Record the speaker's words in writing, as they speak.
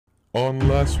On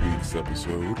last week's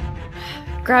episode,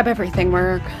 Grab everything.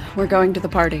 We're going to the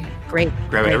party. Great.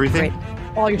 Grab great, everything?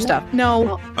 Great. All your stuff.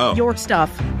 No, Oh. your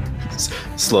stuff.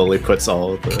 Slowly puts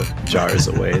all of the jars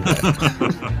away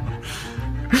that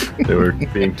they were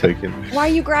being taken. Why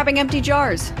are you grabbing empty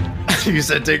jars? You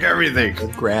said take everything.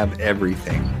 Grab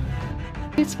everything.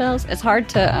 Spells. It's hard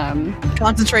to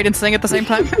Concentrate and sing at the same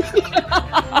time.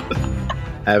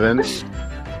 Evan,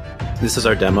 this is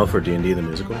our demo for D&D the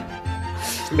musical.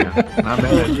 Yeah, not a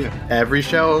bad idea. Every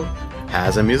show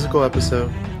has a musical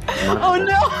episode. Oh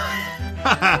no!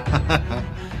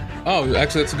 Oh,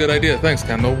 actually, that's a good idea. Thanks,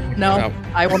 Kendall. No,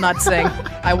 I will not sing.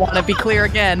 I want to be clear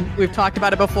again. We've talked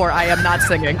about it before. I am not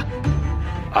singing.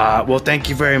 Well, thank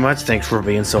you very much. Thanks for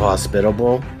being so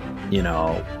hospitable. You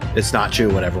know, it's not true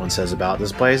what everyone says about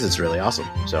this place. It's really awesome.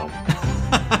 So,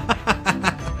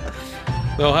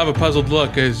 They'll have a puzzled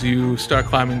look as you start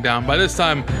climbing down. By this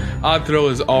time, Odd Thrill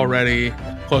is already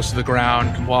close to the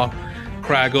ground, while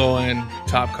Craggle and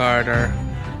Topcard are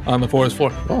on the forest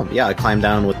floor. oh yeah, I climb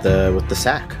down with the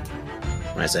sack.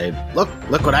 And I say, look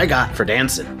what I got for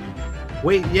dancing.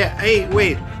 Wait, yeah, hey,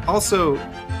 wait. Also,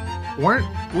 weren't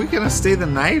we gonna stay the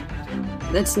night?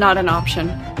 It's not an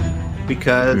option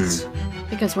Because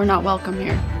because we're not welcome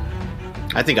here.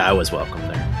 I think I was welcome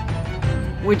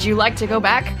there. Would you like to go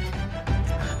back?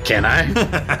 Can I?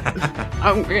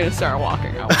 I'm gonna start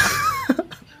walking.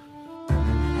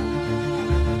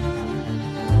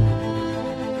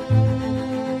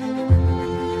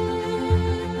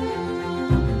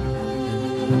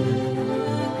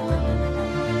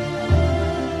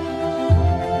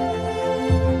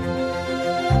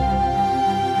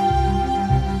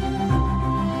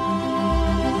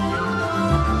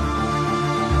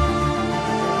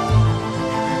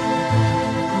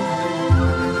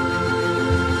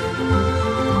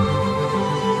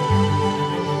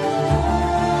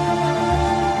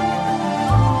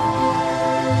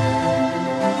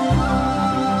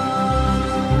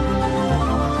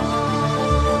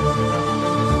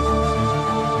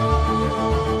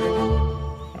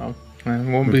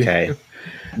 And won't be. Okay.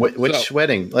 Which So-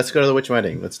 wedding? Let's go to the witch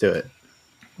wedding. Let's do it.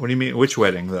 what do you mean? Which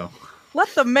wedding, though? Let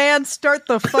the man start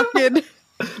the fucking...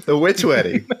 The witch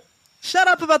wedding. Shut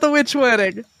up about the witch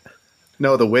wedding.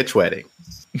 No, the witch wedding.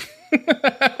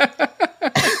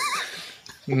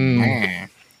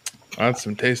 That's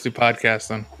some tasty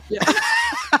podcasting.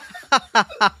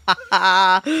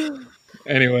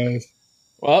 Anyways,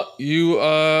 well, you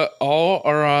all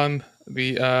are on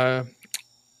the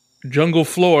jungle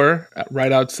floor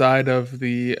right outside of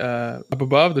the up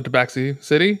above the Tabaxi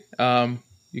city.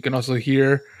 You can also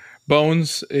hear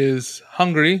Bones is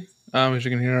hungry, as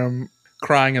you can hear him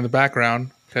crying in the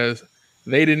background because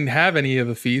they didn't have any of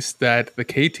the feast that the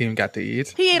K team got to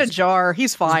eat. He ate a jar.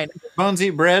 He's fine. Bones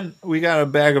eat bread? We got a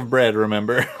bag of bread,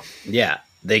 remember? Yeah,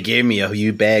 they gave me a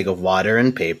huge bag of water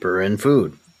and paper and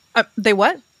food. They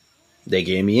what? They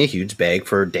gave me a huge bag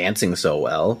for dancing so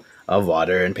well of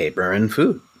water and paper and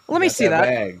food. Let me see that.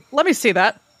 bag. Let me see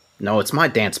that. No, it's my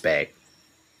dance bag.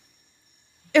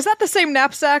 Is that the same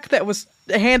knapsack that was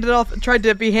tried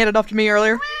to be handed off to me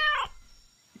earlier?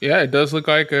 Yeah, it does look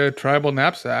like a tribal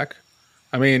knapsack.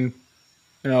 I mean,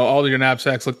 all of your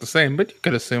knapsacks look the same, but you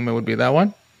could assume it would be that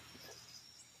one.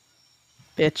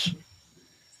 Bitch.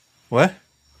 What?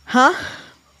 Huh?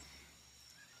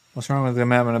 What's wrong with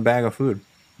them having a bag of food?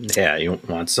 Yeah, you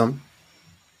want some?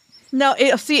 No,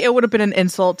 it would have been an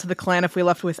insult to the clan if we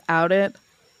left without it.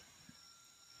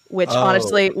 Which,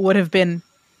 honestly, would have been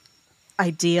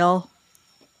ideal.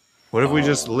 What if we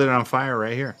just lit it on fire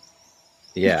right here?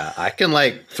 Yeah, I can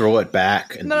throw it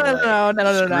back and No, be no,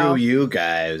 no. Screw you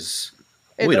guys.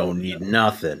 We don't need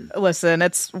nothing. Listen,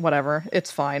 it's whatever.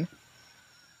 It's fine.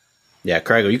 Yeah,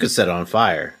 Craigo, you could set it on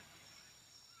fire.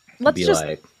 Let's Be just...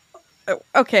 like,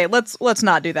 Okay, let's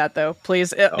not do that, though,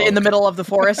 please. In the middle of the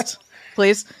forest,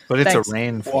 please. But it's Thanks. a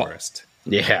rainforest.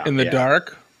 yeah. In the yeah.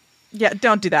 dark. Yeah,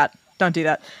 don't do that. Don't do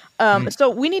that. So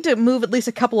we need to move at least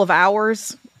a couple of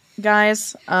hours,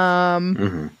 guys,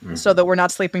 so that we're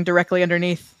not sleeping directly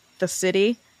underneath the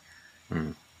city.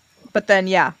 But then,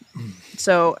 yeah.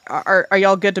 So are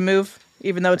y'all good to move,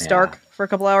 even though it's dark for a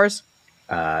couple hours?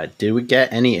 Did we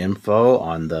get any info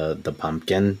on the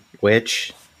pumpkin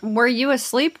witch? Were you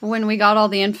asleep when we got all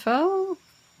the info on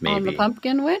the Maybe.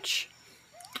 pumpkin witch?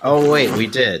 Oh, wait, we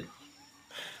did.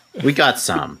 We got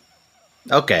some.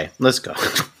 Okay, let's go.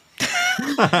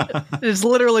 It is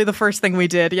literally the first thing we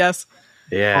did, yes.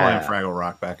 I'll Yeah. let Fraggle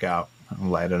Rock back out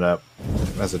and light it up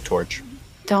as a torch.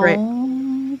 Great.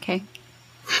 Okay.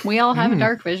 We all have a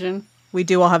dark vision, We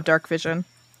do all have dark vision.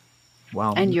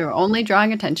 Wow. and you're only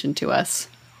drawing attention to us.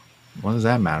 What does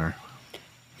that matter?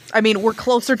 I mean, we're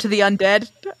closer to the undead.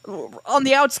 On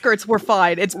the outskirts, we're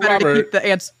fine. It's better to keep the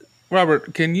ants.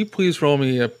 Robert, can you please roll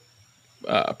me a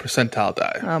percentile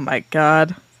die? Oh my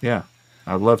god. Yeah,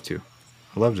 I'd love to.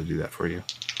 I'd love to do that for you.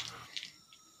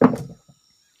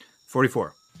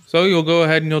 44. So you'll go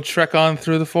ahead and you'll trek on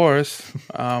through the forest.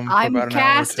 For I'm about an hour or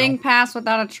casting two. Pass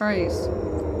Without a Trace.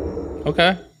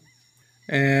 Okay.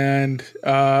 And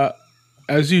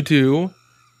as you do,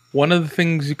 one of the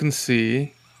things you can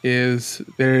see is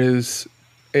there is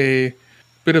a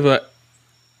bit of a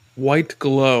white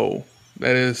glow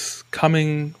that is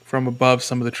coming from above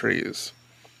some of the trees.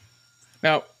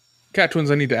 Now, Cat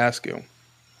Twins, I need to ask you,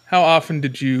 how often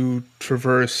did you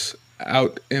traverse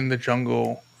out in the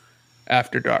jungle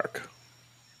after dark?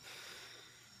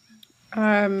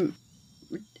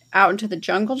 Out into the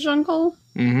jungle?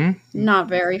 Mm-hmm. Not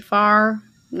very far.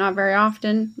 Not very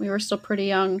often. We were still pretty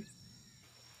young.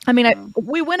 I mean,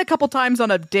 we went a couple times on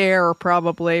a dare,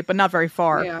 probably, but not very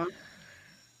far. Yeah.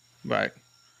 Right.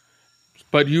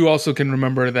 But you also can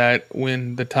remember that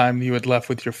when the time you had left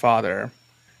with your father,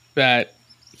 that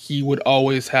he would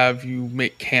always have you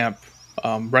make camp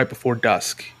right before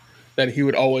dusk. That he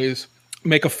would always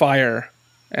make a fire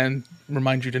and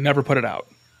remind you to never put it out.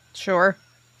 Sure.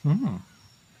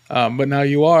 But now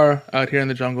you are out here in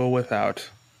the jungle without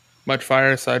much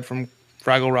fire aside from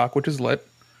Fraggle Rock, which is lit.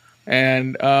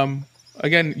 And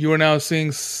again, you are now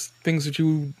seeing things that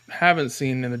you haven't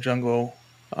seen in the jungle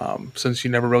since you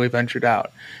never really ventured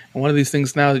out. And one of these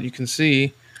things now that you can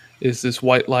see is this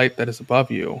white light that is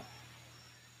above you,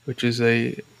 which is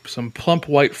some plump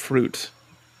white fruit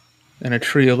in a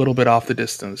tree a little bit off the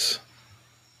distance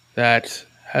that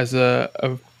has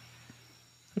a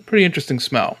pretty interesting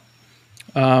smell.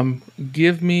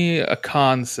 Give me a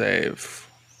con save,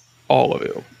 all of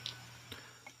you.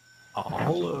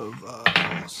 All of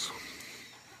us.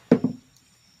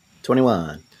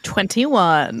 21.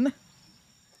 21.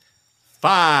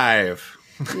 5.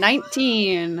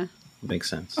 19. Makes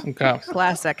sense. Okay.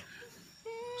 Classic.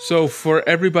 So for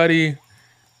everybody,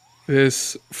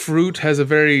 this fruit has a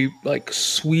very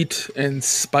sweet and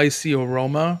spicy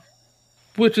aroma,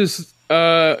 which is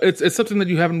it's something that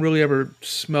you haven't really ever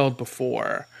smelled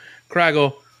before.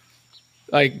 Craggle,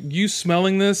 you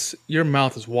smelling this, your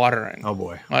mouth is watering. Oh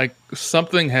boy.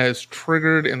 Something has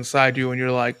triggered inside you and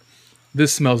you're like,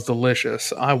 this smells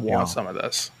delicious. I want Yeah. some of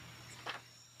this.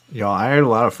 Y'all, I ate a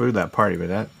lot of food at that party,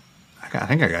 but I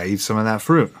think I gotta eat some of that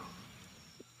fruit.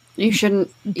 You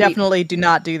shouldn't Definitely do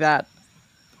not do that.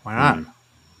 Why not?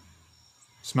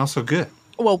 Smells so good.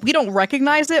 Well, we don't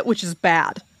recognize it, which is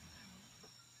bad.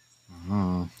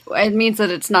 It means that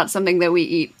it's not something that we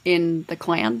eat in the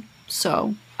clan,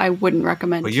 so I wouldn't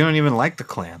recommend. But you don't even like the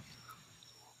clan.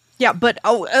 Yeah, but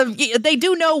they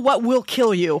do know what will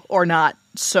kill you or not,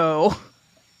 so...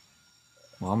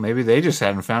 Well, maybe they just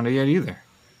hadn't found it yet either.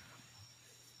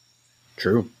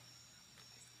 True.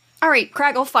 All right,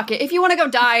 Craggle, fuck it. If you want to go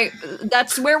die,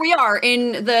 that's where we are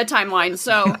in the timeline,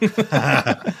 so...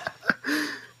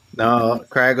 No,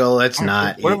 Craggle, let's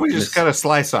not. What if we eat just this. cut a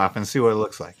slice off and see what it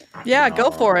looks like? Yeah, go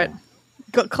for it.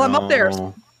 Climb up there.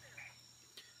 No.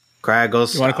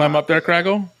 Craggle, You want to climb up there,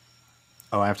 Craggle?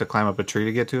 Oh, I have to climb up a tree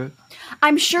to get to it?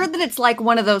 I'm sure that it's like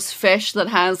one of those fish that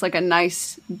has a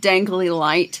nice dangly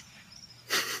light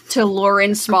to lure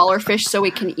in smaller fish so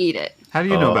we can eat it. How do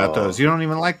you know about those? You don't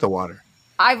even like the water.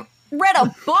 I've read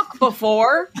a book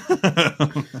before.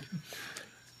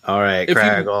 All right, If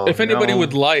Craggle. if anybody no.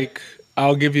 would like,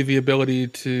 I'll give you the ability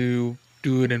to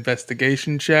do an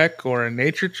investigation check or a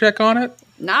nature check on it.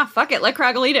 Nah, fuck it. Let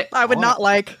Craggle eat it. I would not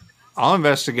like... I'll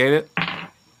investigate it.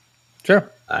 Sure.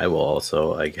 I will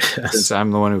also, I guess. Since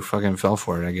I'm the one who fucking fell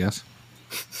for it, I guess.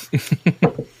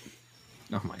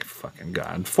 Oh my fucking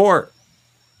god. 4.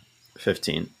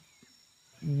 15.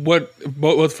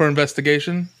 What's for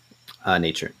investigation?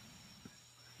 Nature.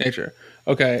 Nature.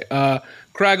 Okay.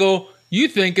 Craggle, you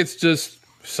think it's just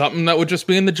something that would just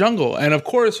be in the jungle, and of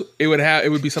course it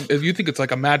would be something. You think it's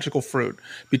like a magical fruit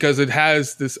because it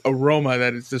has this aroma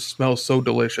that it just smells so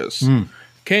delicious.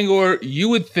 Kangor, you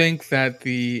would think that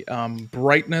the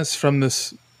brightness from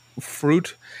this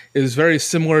fruit is very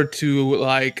similar to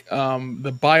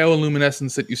the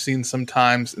bioluminescence that you've seen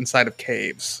sometimes inside of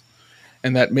caves,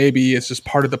 and that maybe it's just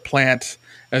part of the plant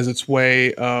as its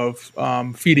way of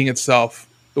feeding itself,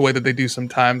 the way that they do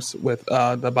sometimes with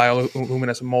the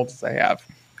bioluminescent molds they have.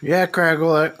 Yeah,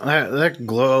 Craggle, that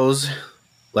glows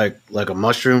like a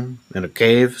mushroom in a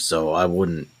cave, so I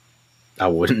wouldn't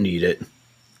eat it.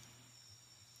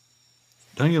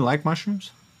 Don't you like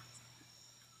mushrooms?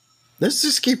 Let's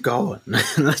just keep going.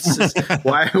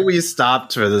 Why are we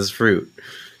stopped for this fruit?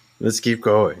 Let's keep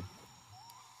going.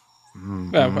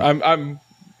 I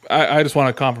just want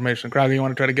a confirmation. Crowley, you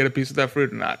want to try to get a piece of that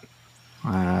fruit or not?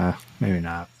 Maybe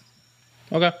not.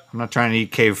 Okay. I'm not trying to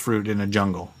eat cave fruit in a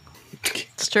jungle.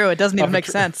 It's true. It doesn't even make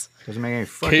sense. Doesn't make any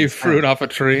fucking Cave sense. fruit off a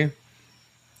tree.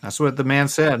 That's what the man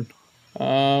said.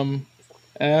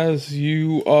 As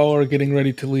you all are getting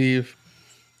ready to leave,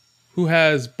 who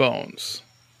has Bones?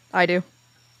 I do.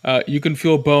 You can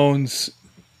feel Bones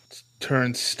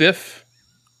turn stiff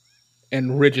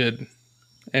and rigid,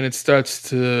 and it starts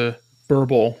to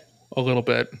burble a little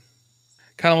bit.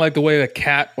 Kind of like the way a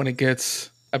cat when it gets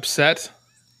upset,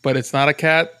 but it's not a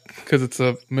cat because it's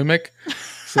a mimic.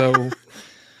 So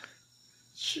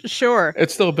Sure.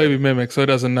 it's still a baby mimic, so it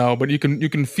doesn't know. But you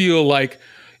can feel like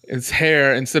its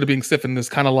hair, instead of being stiffened, is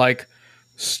kind of like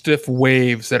stiff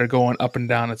waves that are going up and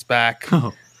down its back.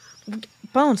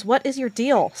 Bones, what is your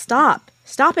deal? Stop.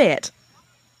 Stop it.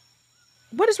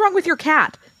 What is wrong with your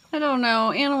cat? I don't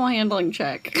know. Animal handling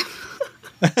check.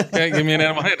 Okay, give me an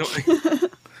animal handling.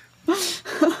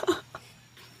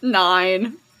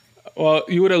 9. Well,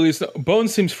 you would at least know.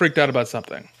 Bones seems freaked out about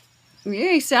something.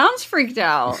 Yeah, he sounds freaked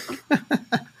out.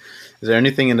 Is there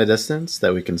anything in the distance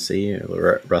that we can see,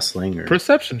 or rustling, or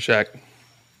Perception check.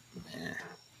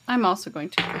 I'm also going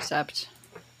to percept.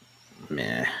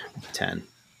 meh, 10?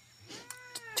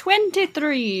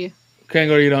 23.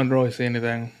 Kangor, you don't really see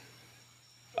anything.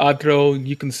 Atro,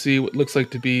 you can see what looks like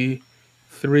to be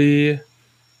 3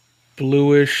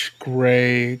 bluish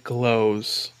gray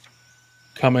glows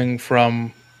coming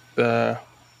from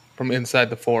inside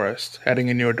the forest, heading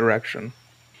in your direction.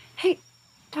 Hey,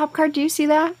 Top Card, do you see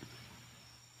that?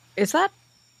 Is that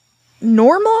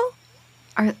normal?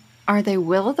 Are they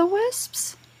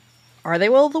will-o'-the-wisps? Are they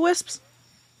will-o'-the-wisps?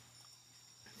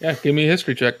 Yeah, give me a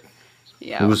history check.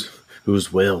 Yeah.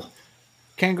 Who's Will?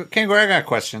 Kangor, I got a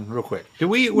question real quick. Did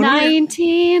we...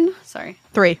 19. Sorry.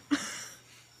 3.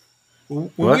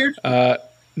 When What? we were,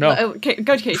 No. Okay,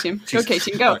 go to K-Team. Go Jesus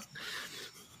K-Team, go. Christ.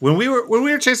 when we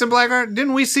were chasing Blackheart,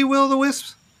 didn't we see Will o' the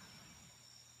Wisps?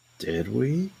 Did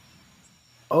we?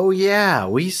 Oh yeah,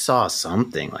 we saw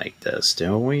something like this,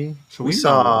 didn't we? So we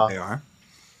know what they are.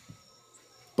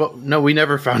 but no, we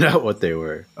never found out what they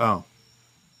were. Oh.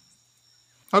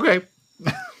 Okay.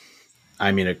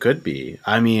 I mean, it could be.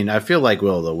 I mean, I feel like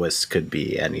Will o' the Wisp could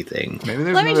be anything. Maybe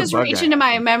there's Let me another just bug reach guy. into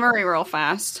my memory real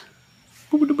fast.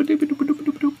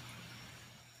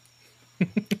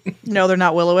 No, they're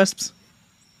not will-o'-wisps.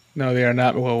 No, they are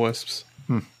not will-o'-wisps.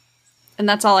 And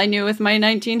that's all I knew with my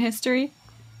 19 history.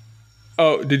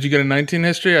 Oh, did you get a 19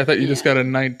 history? I thought you just got a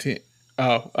 19.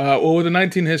 Oh, well, with a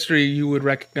 19 history, you would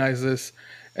recognize this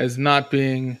as not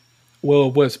being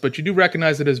will-o'-wisp, but you do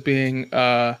recognize it as being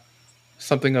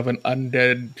something of an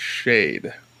undead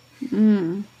shade.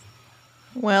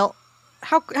 Well,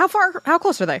 how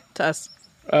close are they to us?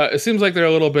 It seems like they're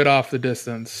a little bit off the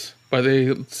distance, but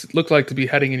they look like to be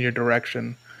heading in your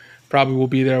direction. Probably will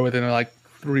be there within like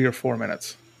 3 or 4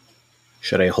 minutes.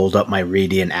 Should I hold up my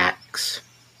radiant axe?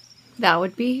 That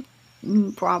would be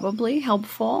probably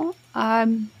helpful.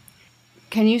 Can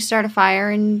you start a fire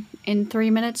in 3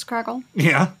 minutes, Crackle?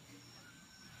 Yeah.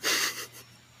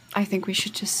 I think we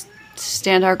should just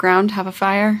stand our ground, have a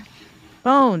fire.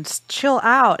 Bones, chill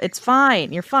out. It's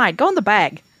fine. You're fine. Go in the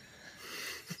bag.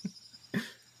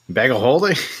 Bag of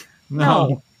holding?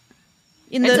 No.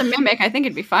 In It's the a mimic. I think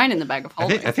it'd be fine in the bag of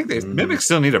holding. I think they mimics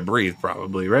still need to breathe,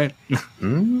 probably, right?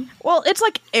 well, it's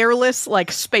like airless.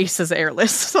 Like space is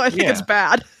airless, so I think Yeah. it's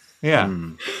bad. Yeah.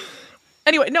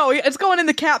 Anyway, no, it's going in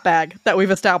the cat bag that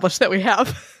we've established that we have.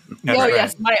 That's Oh right.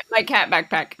 yes, my cat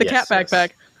backpack. The Yes, cat yes.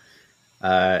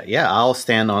 backpack. Yeah, I'll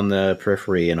stand on the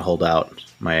periphery and hold out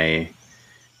my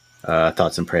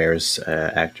thoughts and prayers,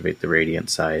 activate the radiant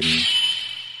side, and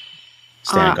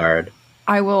stand guard.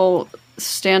 I will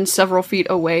stand several feet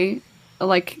away,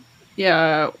 like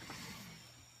to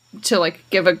like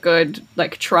give a good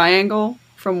like triangle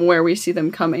from where we see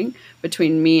them coming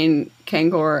between me and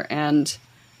Kangor and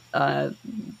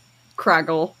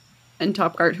Craggle and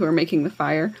Topgart who are making the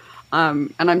fire.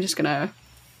 And I'm just gonna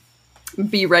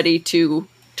be ready to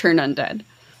turn undead.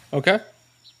 Okay.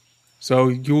 So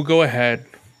you will go ahead,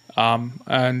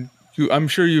 and I'm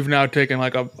sure you've now taken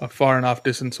like a far enough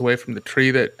distance away from the tree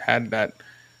that had that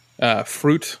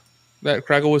fruit that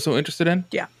Craggle was so interested in.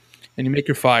 Yeah. And you make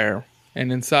your fire,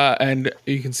 and inside, and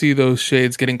you can see those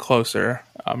shades getting closer,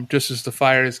 just as the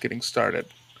fire is getting started.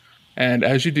 And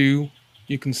as you do,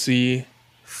 you can see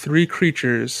 3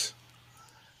 creatures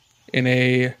in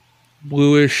a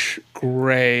bluish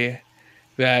gray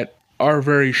that are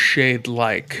very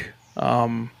shade-like.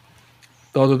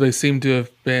 Although they seem to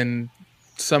have been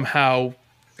somehow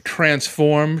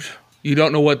transformed, you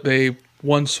don't know what they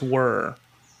once were.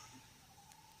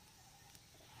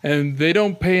 And they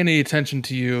don't pay any attention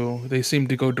to you. They seem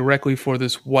to go directly for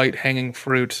this white hanging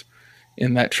fruit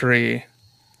in that tree,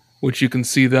 which you can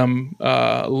see them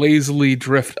lazily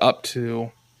drift up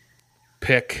to,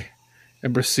 pick,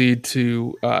 and proceed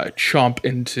to chomp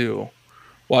into,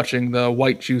 watching the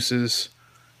white juices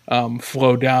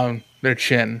flow down their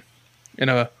chin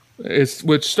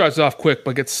which starts off quick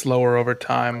but gets slower over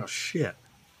time. Oh, shit.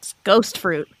 It's ghost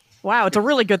fruit. Wow, it's a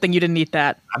really good thing you didn't eat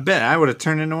that. I bet I would have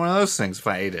turned into one of those things if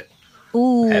I ate it.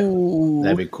 Ooh.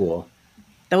 That'd be cool.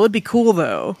 That would be cool,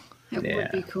 though. It Yeah.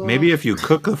 would be cool. Maybe if you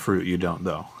cook the fruit, you don't,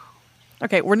 though.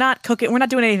 Okay, we're not cooking. We're not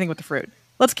doing anything with the fruit.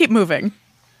 Let's keep moving.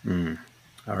 All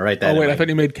right. Oh, wait, I thought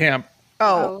you made camp.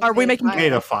 Oh, are we making...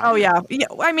 Made a fire. Oh, yeah.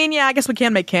 I mean, yeah, I guess we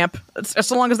can make camp.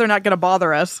 So long as they're not going to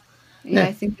bother us. Yeah,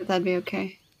 I think that'd be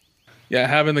okay. Yeah,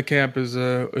 having the camp is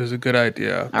a good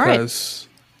idea. All right. Because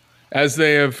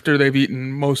after they've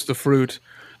eaten most of the fruit,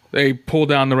 they pull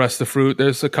down the rest of the fruit.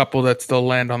 There's a couple that still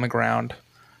land on the ground,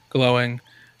 glowing.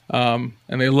 And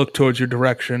they look towards your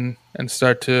direction and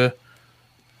start to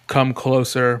come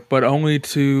closer, but only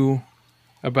to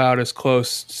about as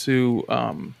close to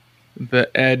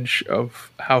the edge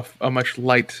of how much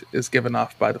light is given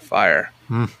off by the fire.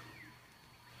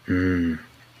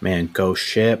 Man, ghost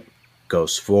ship,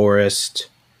 ghost forest.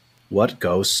 What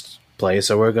ghost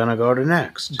place are we gonna go to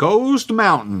next? Ghost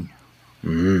Mountain.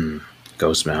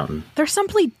 Ghost Mountain. There's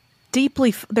something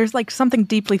deeply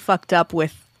fucked up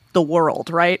with the world,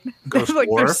 right? Ghost Like,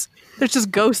 Wharf? there's just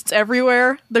ghosts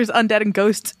everywhere. There's undead and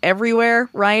ghosts everywhere,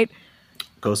 right?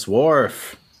 Ghost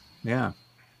Wharf. Yeah.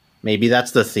 Maybe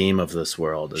that's the theme of this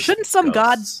world. is Shouldn't some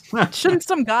ghosts. Shouldn't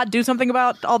some god do something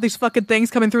about all these fucking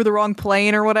things coming through the wrong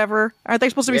plane or whatever? Aren't they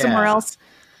supposed to be somewhere Yeah. else?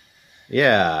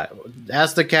 Yeah,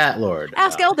 ask the cat lord.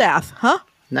 Ask Eldath, huh?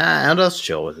 Nah, I'll just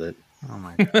chill with it. Oh,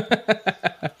 my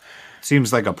God.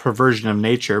 Seems like a perversion of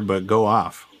nature, but go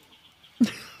off.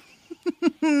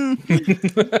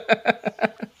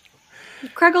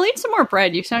 Craggle, eat some more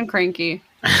bread. You sound cranky.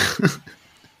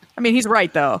 I mean, he's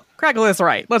right, though. Craggle is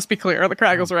right. Let's be clear. The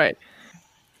Craggle's right.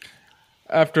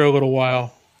 After a little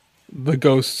while, the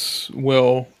ghosts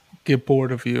will get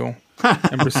bored of you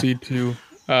and proceed to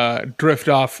drift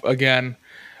off again.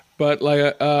 But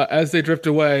as they drift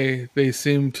away, they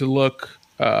seem to look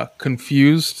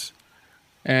confused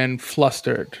and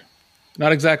flustered.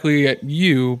 Not exactly at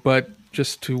you, but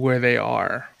just to where they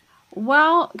are.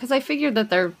 Well, because I figured that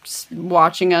they're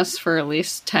watching us for at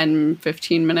least 10,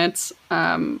 15 minutes.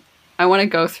 I want to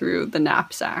go through the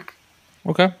knapsack.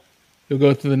 Okay. You'll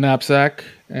go through the knapsack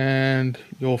and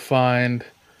you'll find,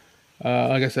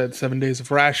 like I said, 7 days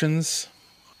of rations.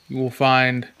 You will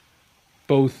find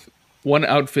both one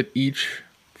outfit each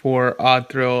for Odd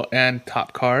Thrill and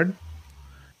Top Card.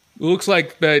 It looks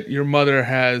like that your mother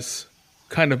has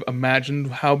kind of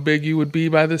imagined how big you would be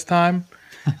by this time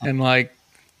and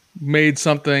made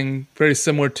something very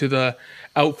similar to the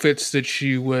outfits that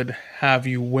she would have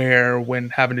you wear when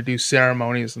having to do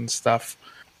ceremonies and stuff.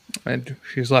 And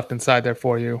she's left inside there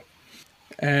for you.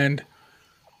 And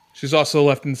she's also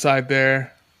left inside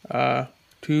there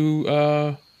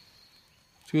two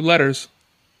letters.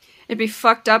 It'd be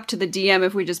fucked up to the DM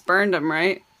if we just burned him,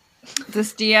 right?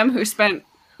 This DM who spent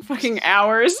fucking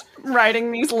hours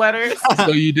writing these letters. So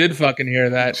you did fucking hear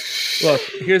that. Look,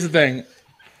 here's the thing.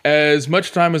 As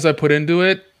much time as I put into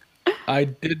it, I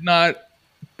did not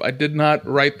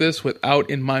write this without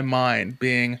in my mind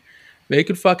being they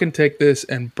could fucking take this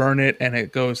and burn it and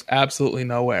it goes absolutely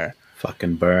nowhere.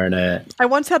 Fucking burn it. I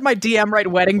once had my DM write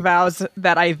wedding vows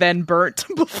that I then burnt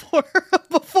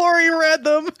before he read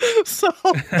them. So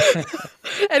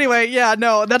anyway, yeah,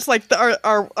 no, that's like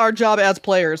our job as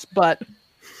players. But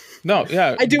No,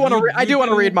 yeah. I do want to. I do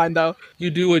want to read mine though. You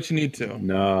do what you need to.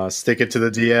 No, stick it to the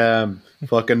DM.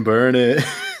 Fucking burn it.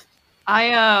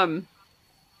 I'm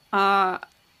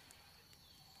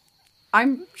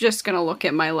just gonna look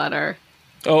at my letter.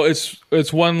 Oh, it's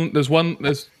one. There's one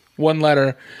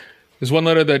letter. There's one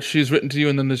letter that she's written to you,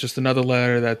 and then there's just another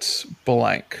letter that's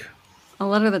blank. A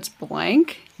letter that's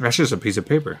blank? That's just a piece of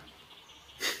paper.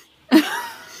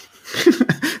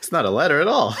 It's not a letter at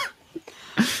all.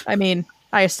 I mean,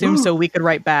 I assume so. We could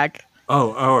write back.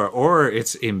 Oh, or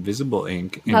it's invisible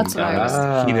ink. And That's what I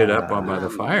was- heated up by the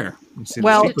fire. And see the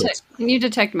Well- secrets. Can you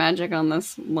detect magic on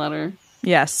this letter?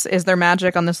 Yes. Is there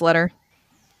magic on this letter?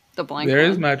 The blank There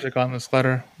one? is magic on this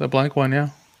letter. The blank one, yeah.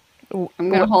 I'm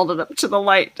gonna hold it up to the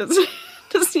light to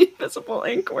see invisible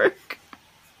ink work.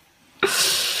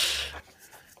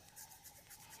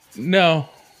 No.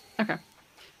 Okay.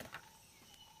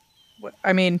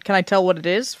 I mean, can I tell what it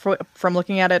is from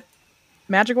looking at it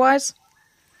magic-wise?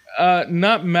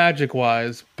 Not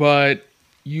magic-wise, but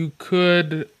you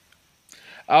could.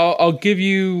 I'll give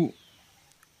you.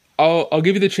 I'll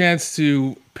give you the chance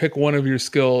to pick one of your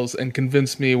skills and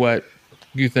convince me what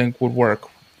you think would work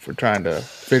for trying to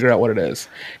figure out what it is.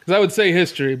 Because I would say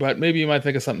history, but maybe you might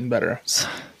think of something better.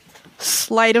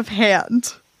 Sleight of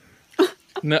hand.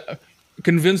 No,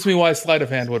 convince me why sleight of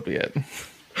hand would be it.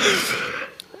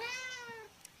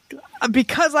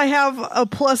 Because I have a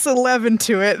plus 11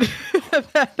 to it.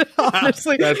 That,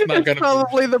 honestly, That's not it's gonna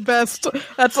probably the best.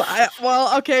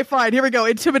 Well, okay, fine. Here we go.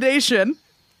 Intimidation.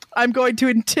 I'm going to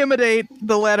intimidate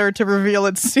the letter to reveal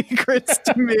its secrets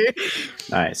to me.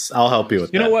 Nice. I'll help you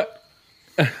with that. You know what?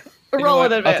 Roll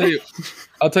an advantage.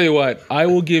 I'll tell you what. I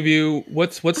will give you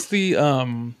what's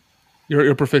the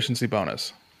your proficiency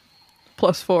bonus.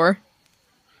 +4.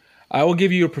 I will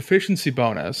give you a proficiency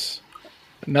bonus,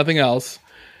 nothing else,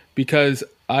 because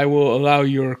I will allow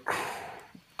your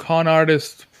con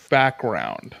artist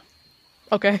background.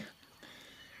 Okay.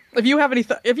 If you have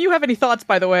any thoughts,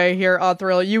 by the way, here,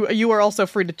 Othrill, you are also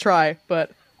free to try,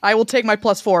 but I will take my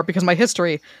 +4 because my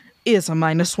history is a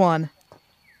 -1.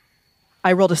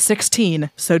 I rolled a 16,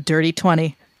 so dirty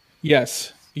 20.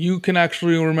 Yes, you can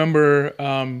actually remember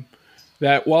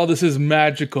that while this is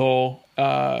magical,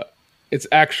 it's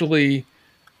actually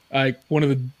like one of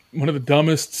the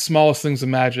dumbest, smallest things of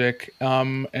magic,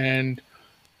 and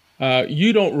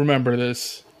you don't remember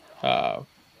this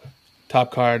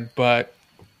top card, but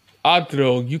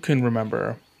Othrill, you can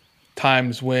remember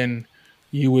times when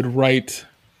you would write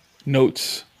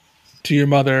notes to your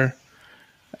mother,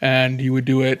 and you would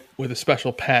do it with a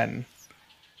special pen,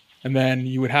 and then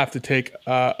you would have to take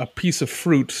a piece of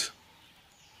fruit,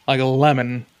 like a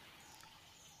lemon,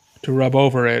 to rub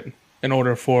over it in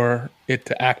order for it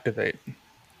to activate.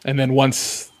 And then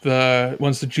once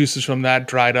the juices from that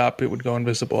dried up, it would go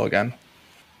invisible again.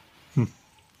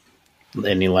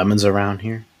 Any lemons around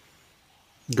here?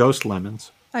 Ghost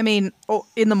lemons. I mean,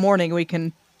 in the morning we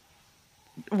can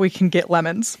get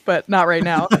lemons, but not right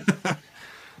now.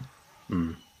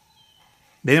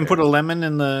 They didn't put a lemon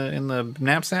in the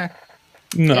knapsack?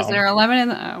 No, Is there a lemon in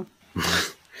the...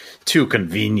 Oh. Too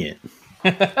convenient.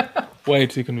 way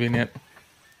too convenient.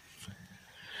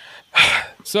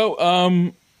 So,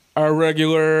 our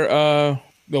regular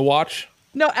the watch.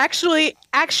 No, actually,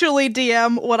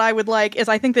 DM, what I would like is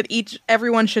I think that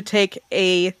everyone should take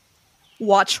a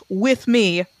watch with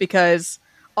me, because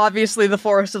obviously the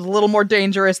forest is a little more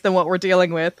dangerous than what we're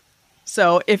dealing with.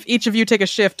 So if each of you take a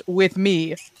shift with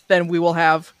me, then we will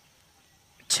have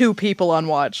 2 people on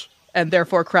watch, and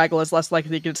therefore Craggle is less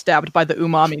likely to get stabbed by the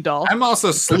umami doll. I'm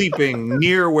also sleeping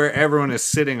near where everyone is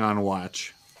sitting on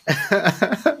watch.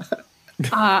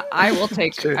 I will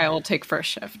take first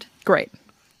shift. Great.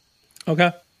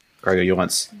 Okay. Cargo, you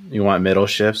want middle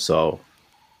shift, so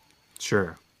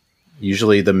Sure.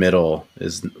 usually the middle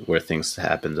is where things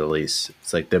happen the least.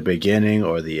 It's like the beginning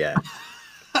or the end.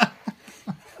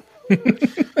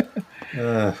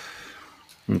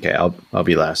 Okay, I'll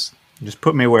be last. Just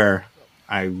put me where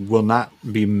I will not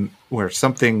be, where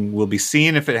something will be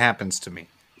seen if it happens to me.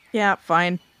 Yeah,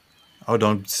 fine. Oh,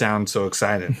 don't sound so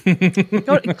excited.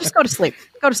 Just go to sleep.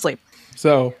 Go to sleep.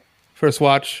 So, first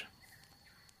watch.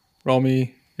 Roll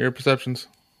me your perceptions.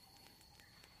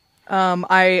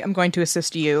 I am going to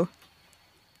assist you.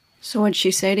 So what'd she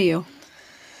say to you?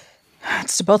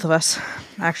 It's to both of us,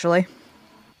 actually.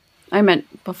 I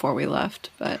meant before we left,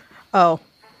 but... Oh,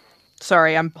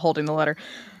 sorry, I'm holding the letter.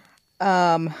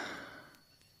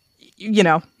 You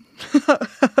know,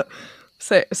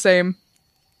 same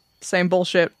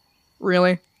bullshit,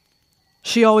 really.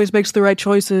 She always makes the right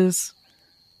choices.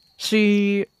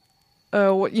 She,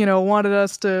 wanted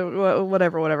us to,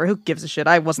 whatever. Who gives a shit?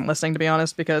 I wasn't listening, to be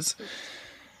honest, because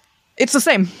it's the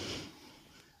same.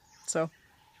 So.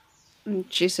 Did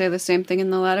she say the same thing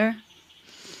in the letter?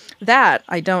 That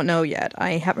I don't know yet.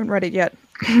 I haven't read it yet.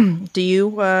 Do you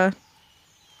want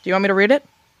me to read it?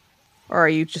 Or are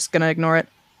you just gonna ignore it?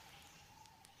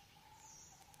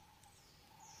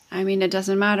 I mean, it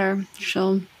doesn't matter.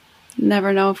 She'll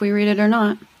never know if we read it or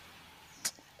not.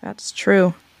 That's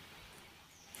true.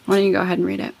 Why don't you go ahead and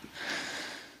read it?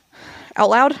 Out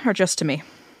loud or just to me?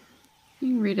 You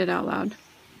can read it out loud.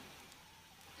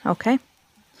 Okay.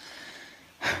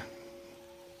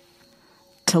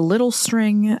 To Little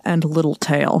String and Little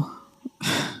Tail.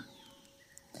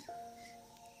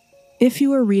 If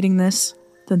you are reading this,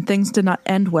 then things did not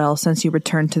end well since you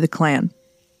returned to the clan.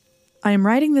 I am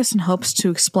writing this in hopes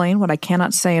to explain what I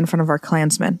cannot say in front of our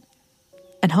clansmen,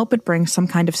 and hope it brings some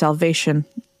kind of salvation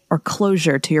or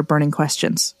closure to your burning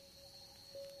questions.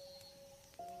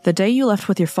 The day you left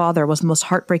with your father was the most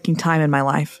heartbreaking time in my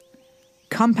life,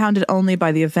 compounded only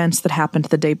by the events that happened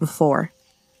the day before.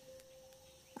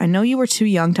 I know you were too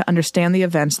young to understand the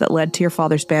events that led to your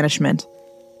father's banishment,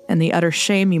 and the utter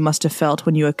shame you must have felt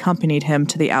when you accompanied him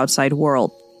to the outside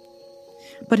world.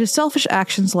 But his selfish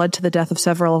actions led to the death of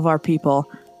several of our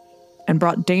people, and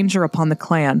brought danger upon the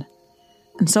clan,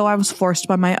 and so I was forced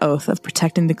by my oath of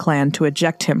protecting the clan to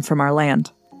eject him from our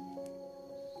land.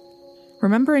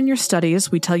 Remember in your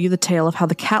studies we tell you the tale of how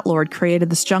the Cat Lord created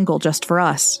this jungle just for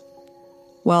us?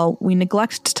 Well, we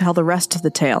neglect to tell the rest of the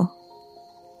tale.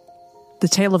 The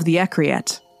tale of the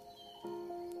Ekriet.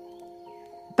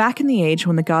 Back in the age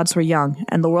when the gods were young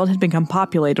and the world had become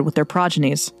populated with their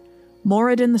progenies,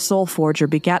 Moradin the Soul Forger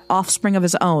begat offspring of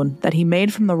his own that he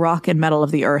made from the rock and metal of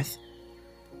the earth.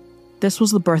 This was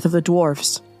the birth of the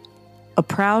dwarves, a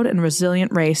proud and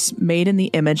resilient race made in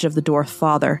the image of the dwarf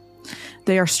father.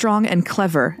 They are strong and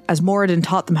clever, as Moradin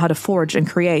taught them how to forge and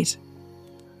create.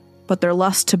 But their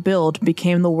lust to build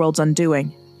became the world's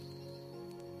undoing.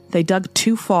 They dug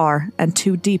too far and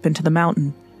too deep into the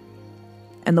mountain,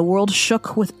 and the world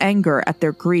shook with anger at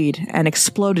their greed and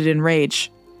exploded in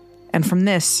rage, and from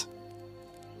this,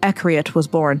 Ekriet was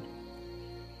born.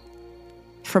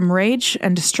 From rage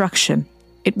and destruction,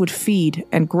 it would feed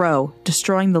and grow,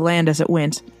 destroying the land as it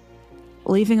went,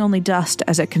 leaving only dust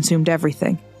as it consumed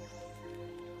everything.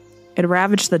 It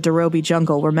ravaged the Dorobi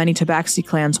jungle where many Tabaxi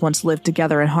clans once lived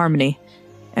together in harmony,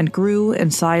 and grew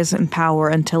in size and power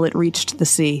until it reached the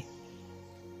sea.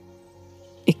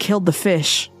 It killed the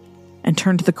fish and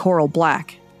turned the coral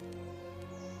black.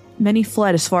 Many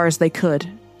fled as far as they could,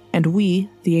 and we,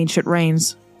 the Ancient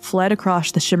Rains, fled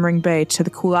across the shimmering bay to the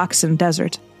Kulaxin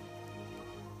Desert.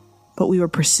 But we were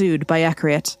pursued by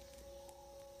Ekriet.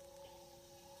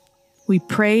 We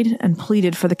prayed and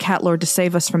pleaded for the Cat Lord to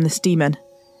save us from this demon,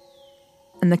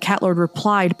 and the Cat Lord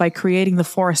replied by creating the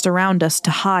forest around us to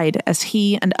hide as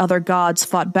he and other gods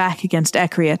fought back against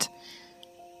Ekriet.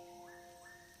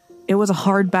 It was a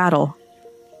hard battle,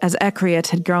 as Ekriet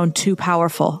had grown too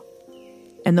powerful,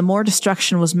 and the more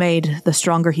destruction was made, the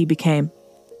stronger he became.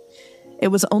 It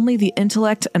was only the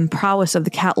intellect and prowess of the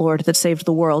Cat Lord that saved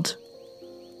the world.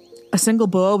 A single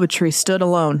baobab tree stood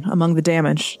alone among the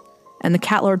damage, and the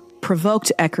Cat Lord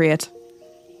provoked Ekriet,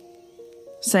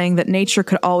 saying that nature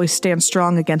could always stand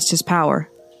strong against his power.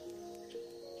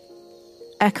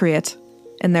 Ekriet,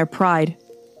 in their pride,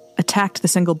 attacked the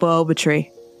single baobab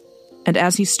tree, and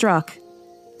as he struck,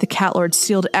 the Cat Lord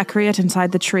sealed Ekriet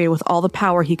inside the tree with all the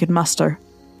power he could muster,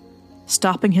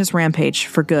 stopping his rampage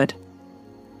for good.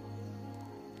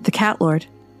 The Cat Lord,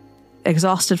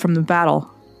 exhausted from the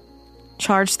battle,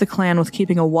 charged the clan with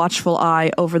keeping a watchful eye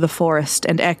over the forest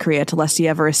and Ekriet lest he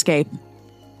ever escape.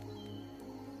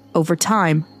 Over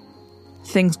time,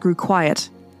 things grew quiet,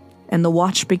 and the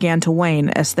watch began to wane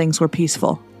as things were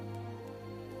peaceful.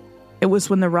 It was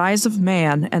when the rise of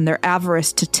man and their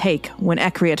avarice to take when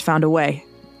Ekriet found a way.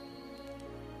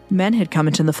 Men had come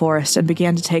into the forest and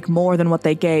began to take more than what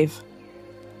they gave,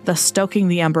 thus stoking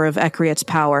the ember of Ekriet's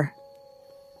power.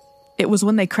 It was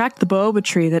when they cracked the baobab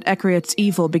tree that Ekriet's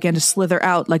evil began to slither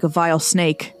out like a vile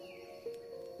snake.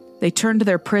 They turned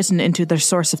their prison into their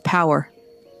source of power.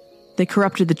 They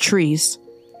corrupted the trees,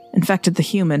 infected the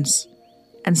humans,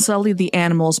 and sullied the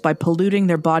animals by polluting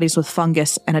their bodies with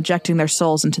fungus and ejecting their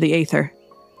souls into the aether.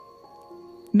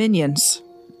 Minions,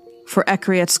 for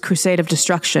Ekriet's crusade of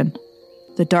destruction,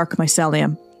 the Dark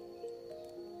Mycelium.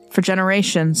 For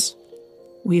generations,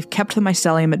 we've kept the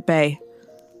Mycelium at bay,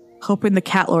 hoping the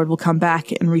Cat Lord will come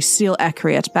back and reseal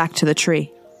Ekriet back to the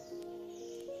tree.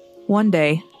 One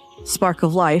day, Spark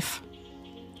of Life,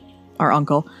 our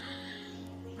uncle,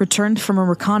 returned from a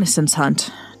reconnaissance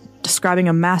hunt, describing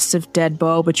a massive dead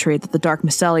baobab tree that the Dark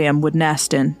Mycelium would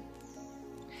nest in.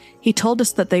 He told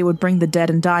us that they would bring the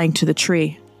dead and dying to the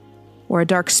tree, where a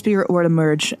dark spirit would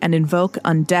emerge and invoke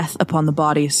undeath upon the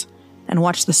bodies, and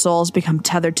watch the souls become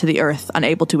tethered to the earth,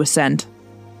 unable to ascend.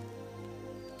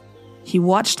 He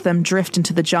watched them drift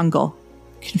into the jungle,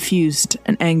 confused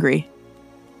and angry.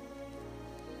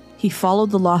 He followed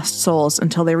the lost souls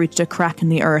until they reached a crack in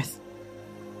the earth,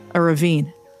 a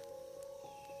ravine.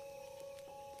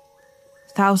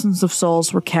 Thousands of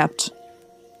souls were kept,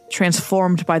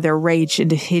 transformed by their rage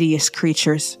into hideous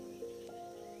creatures.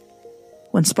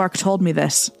 When Spark told me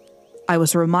this, I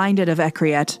was reminded of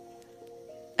Ekriet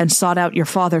and sought out your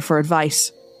father for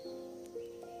advice.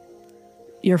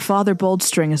 Your father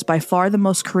Boldstring is by far the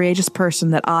most courageous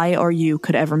person that I or you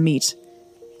could ever meet.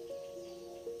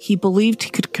 He believed he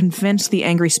could convince the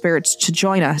angry spirits to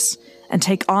join us and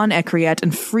take on Ekriet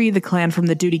and free the clan from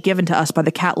the duty given to us by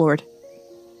the Cat Lord.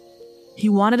 He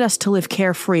wanted us to live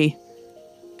carefree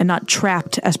and not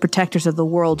trapped as protectors of the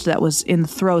world that was in the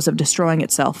throes of destroying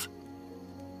itself.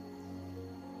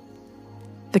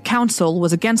 The council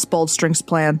was against Boldstring's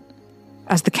plan,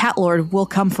 as the Cat Lord will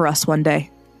come for us one day.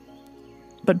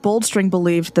 But Boldstring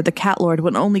believed that the Cat Lord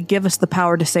would only give us the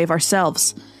power to save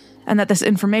ourselves, and that this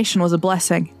information was a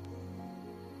blessing.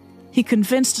 He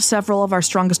convinced several of our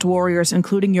strongest warriors,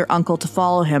 including your uncle, to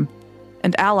follow him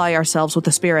and ally ourselves with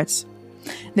the spirits.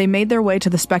 They made their way to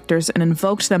the specters and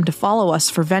invoked them to follow us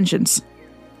for vengeance.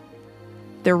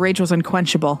 Their rage was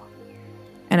unquenchable,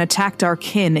 and attacked our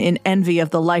kin in envy of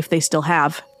the life they still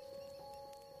have.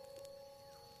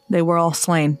 They were all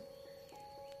slain.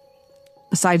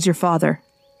 Besides your father.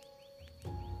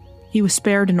 He was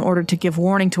spared in order to give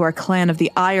warning to our clan of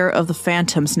the ire of the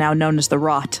phantoms now known as the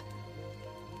Rot.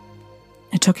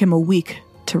 It took him a week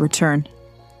to return,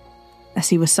 as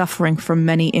he was suffering from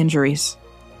many injuries.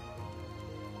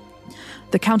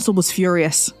 The council was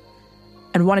furious,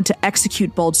 and wanted to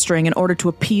execute Boldstring in order to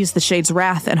appease the Shade's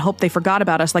wrath and hope they forgot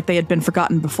about us like they had been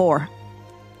forgotten before.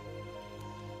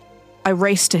 I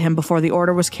raced to him before the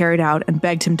order was carried out and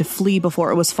begged him to flee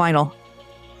before it was final.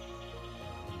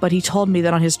 But he told me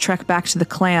that on his trek back to the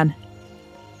clan,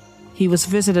 he was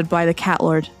visited by the Cat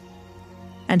Lord,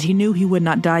 and he knew he would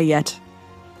not die yet.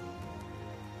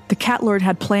 The Cat Lord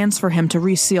had plans for him to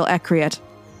reseal Ekriet,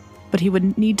 but he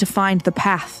would need to find the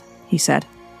path, he said.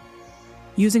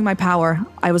 Using my power,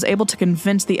 I was able to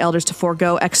convince the elders to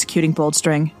forego executing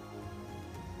Boldstring,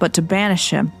 but to banish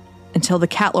him until the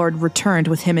Cat Lord returned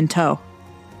with him in tow.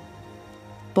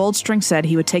 Boldstring said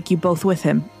he would take you both with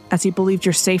him, as he believed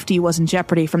your safety was in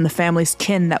jeopardy from the family's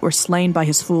kin that were slain by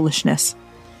his foolishness,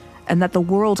 and that the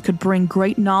world could bring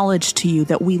great knowledge to you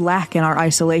that we lack in our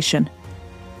isolation.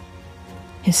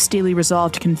 His steely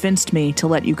resolve convinced me to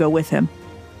let you go with him.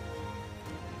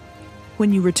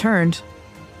 When you returned,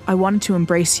 I wanted to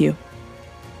embrace you,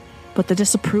 but the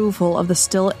disapproval of the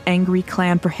still angry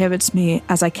clan prohibits me,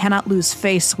 as I cannot lose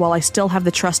face while I still have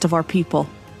the trust of our people.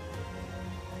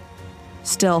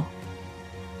 Still,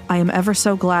 I am ever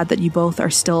so glad that you both are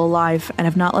still alive and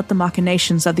have not let the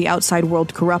machinations of the outside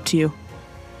world corrupt you.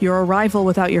 Your arrival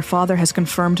without your father has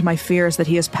confirmed my fears that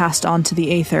he has passed on to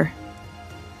the Aether.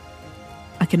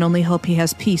 I can only hope he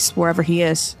has peace wherever he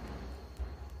is.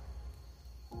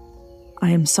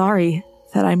 I am sorry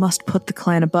that I must put the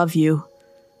clan above you,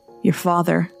 your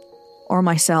father, or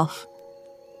myself,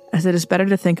 as it is better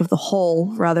to think of the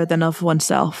whole rather than of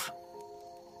oneself.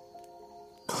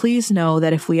 Please know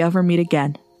that if we ever meet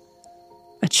again,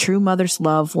 a true mother's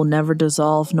love will never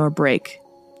dissolve nor break.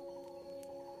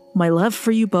 My love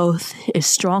for you both is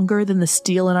stronger than the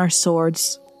steel in our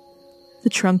swords, the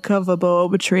trunk of a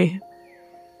baobab tree,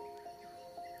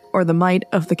 or the might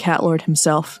of the Cat Lord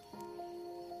himself.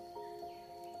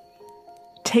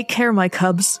 Take care, my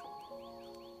cubs.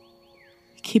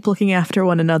 Keep looking after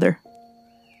one another.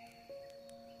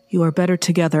 You are better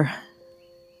together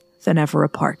than ever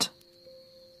apart.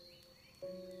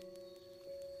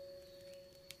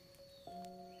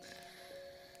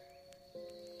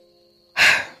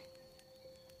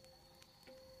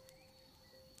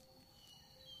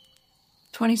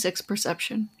 "26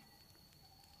 perception."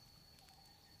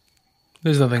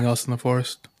 There's nothing else in the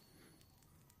forest.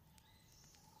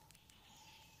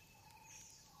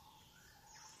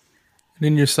 And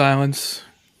in your silence,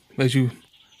 as you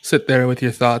sit there with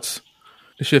your thoughts,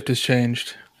 the shift has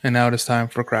changed, and now it is time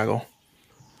for Craggle.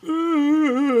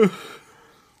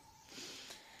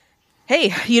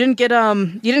 Hey, you didn't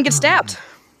get stabbed.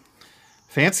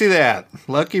 Fancy that.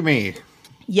 Lucky me.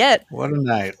 Yet. What a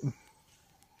night.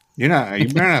 You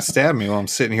better not stab me while I'm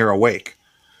sitting here awake.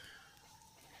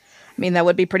 I mean, that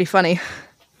would be pretty funny.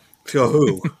 To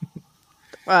who?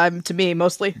 To me,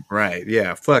 mostly. Right,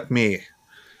 yeah. Fuck me.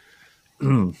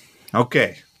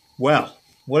 Okay. Well,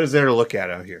 what is there to look at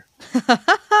out here?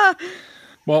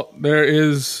 Well, there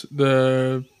is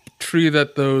the tree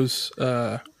that those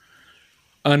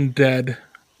undead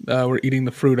were eating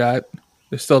the fruit at.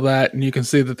 There's still that, and you can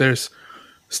see that there's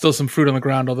still some fruit on the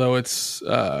ground, although its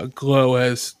glow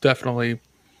has definitely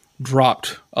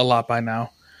dropped a lot by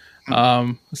now.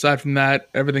 Aside from that,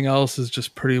 everything else is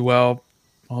just pretty well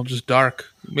just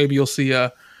dark. Maybe you'll see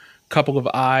a couple of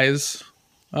eyes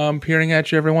peering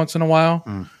at you every once in a while.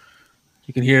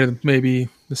 You can hear maybe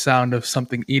the sound of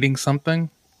something eating something.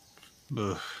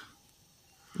 Ugh.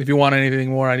 If you want anything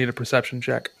more, I need a perception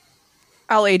check.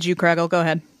 I'll aid you, Craggle. Go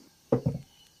ahead.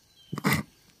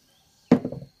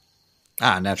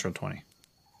 Natural 20.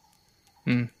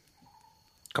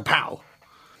 Kapow.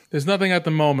 There's nothing at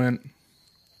the moment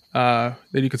that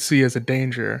you could see as a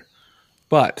danger,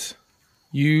 but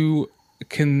you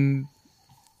can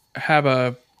have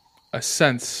a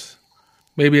sense.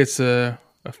 Maybe it's a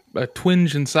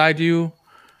twinge inside you,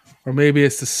 or maybe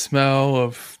it's the smell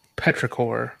of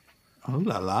petrichor, Oh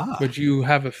la la. but you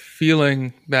have a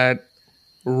feeling that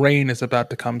rain is about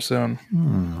to come soon.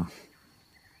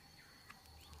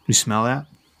 You smell that?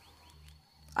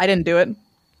 I didn't do it.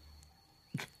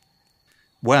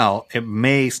 Well, it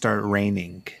may start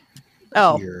raining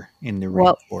Oh, here in the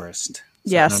Well, rainforest. So I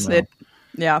yes. don't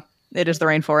know. It is the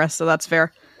rainforest, so that's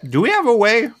fair. Do we have a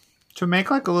way to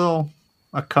make like a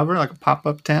cover, like a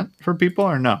pop-up tent for people,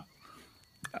 or no?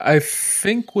 I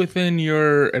think within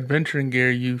your adventuring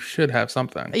gear, you should have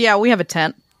something. Yeah, we have a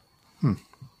tent.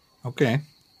 Okay.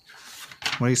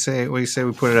 What do you say? What do you say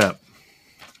we put it up?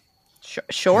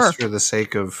 Sure. Just for the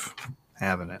sake of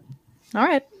having it. All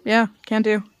right. Yeah, can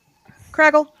do.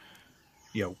 Craggle,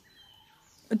 Yo.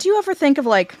 do you ever think of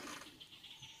like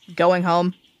going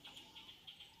home?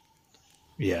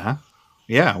 Yeah.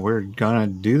 Yeah, we're gonna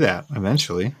do that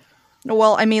eventually.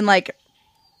 Well, I mean, like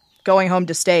going home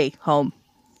to stay home.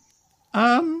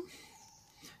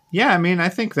 Yeah, I mean, I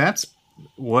think that's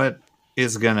what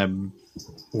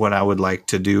I would like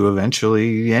to do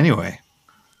eventually anyway.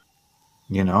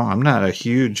 You know, I'm not a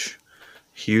huge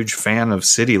fan of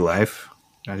city life.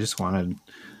 I just wanted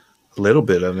a little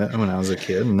bit of it when I was a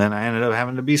kid, and then I ended up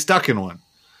having to be stuck in one.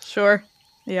 Sure.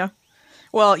 Yeah.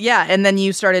 Well, yeah, and then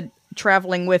you started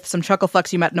traveling with some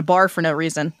chucklefucks you met in a bar for no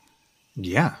reason.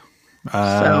 Yeah.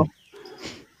 So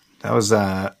That was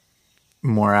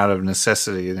more out of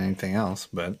necessity than anything else,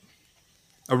 but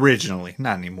originally,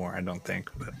 not anymore, I don't think.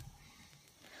 But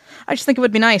I just think it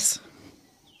would be nice,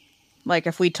 like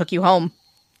if we took you home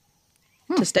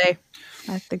to stay.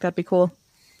 I think that'd be cool.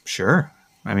 sure.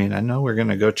 I mean, I know we're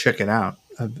gonna go check it out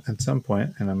at some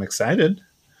point, and I'm excited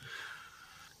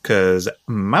because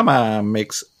Mama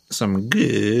makes some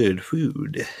good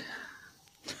food.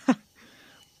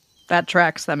 That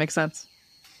tracks. That makes sense.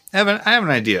 Evan, I have an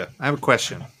idea. I have a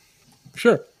question.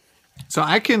 Sure. So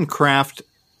I can craft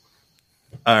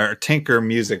or tinker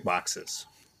music boxes.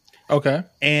 Okay.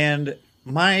 And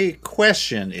my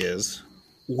question is,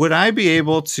 would I be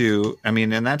able to, I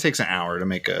mean, and that takes an hour to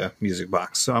make a music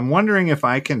box. So I'm wondering if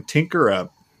I can tinker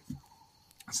up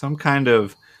some kind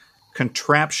of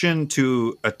contraption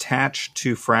to attach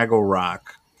to Fraggle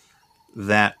Rock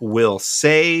that will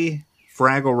say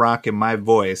Fraggle Rock in my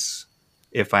voice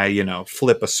if I,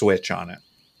 flip a switch on it.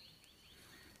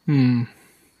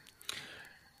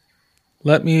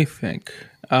 Let me think.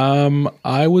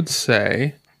 I would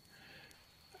say,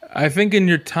 I think in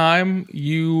your time,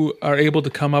 you are able to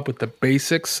come up with the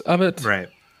basics of it. Right.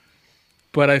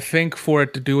 But I think for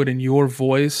it to do it in your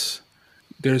voice,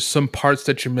 there's some parts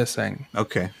that you're missing.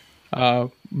 Okay.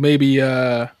 Maybe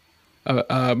some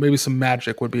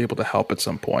magic would be able to help at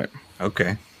some point.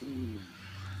 Okay.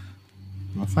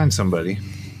 I'll find somebody.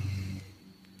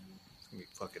 It's gonna be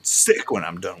fucking sick when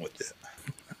I'm done with it.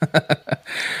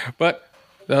 But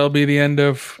that'll be the end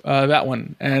of that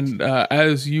one. And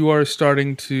as you are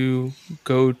starting to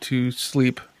go to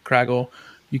sleep, Craggle,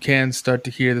 you can start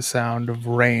to hear the sound of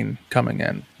rain coming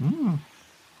in.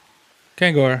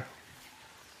 Kangor,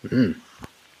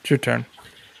 it's your turn.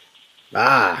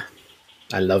 Ah,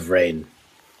 I love rain.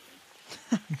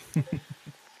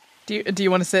 Do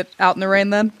you want to sit out in the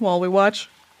rain then while we watch?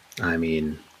 I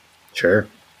mean, sure.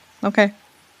 Okay.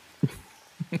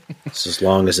 It's as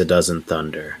long as it doesn't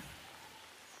thunder.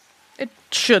 It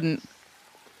shouldn't.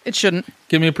 It shouldn't.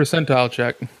 Give me a percentile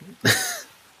check.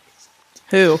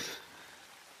 Who?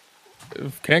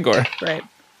 Kangor. Right.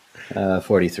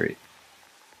 43.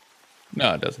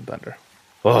 No, it doesn't thunder.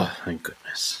 Oh, thank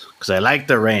goodness. Because I like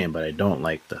the rain, but I don't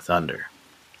like the thunder.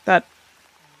 That.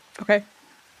 Okay.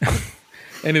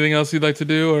 Anything else you'd like to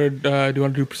do, or do you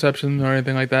want to do perception or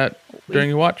anything like that during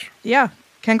your watch? Yeah.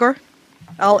 Kangor,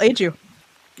 I'll aid you.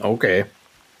 Okay.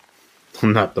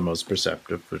 I'm not the most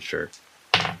perceptive, for sure.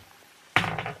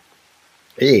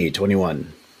 Hey,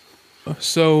 21.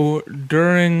 So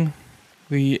during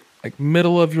the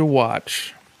middle of your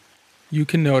watch, you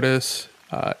can notice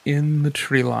in the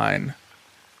tree line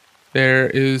there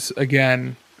is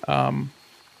again some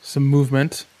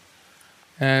movement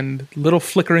and little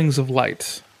flickerings of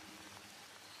light.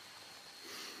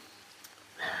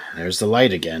 There's the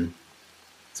light again.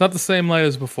 It's not the same light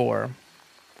as before.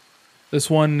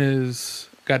 This one is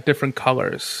got different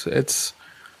colors. It's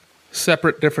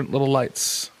separate, different little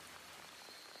lights.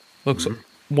 Looks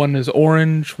one is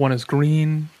orange, one is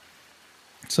green,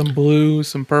 some blue,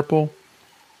 some purple.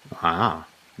 Ah,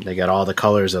 they got all the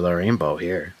colors of the rainbow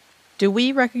here. Do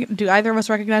either of us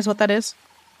recognize what that is?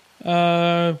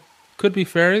 Could be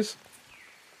fairies.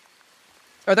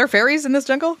 Are there fairies in this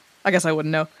jungle? I guess I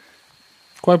wouldn't know.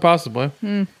 Quite possibly.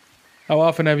 How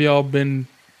often have y'all been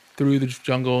through the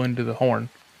jungle into the Horn?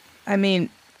 I mean,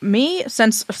 Me,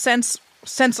 since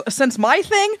my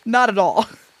thing, not at all.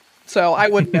 So I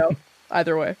wouldn't know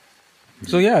either way.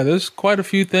 So yeah, there's quite a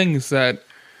few things that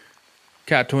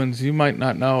Cat Twins you might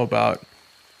not know about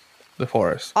the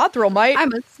forest. Othrill might.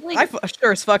 I'm asleep.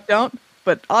 Sure as fuck don't.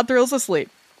 But Othrill's asleep.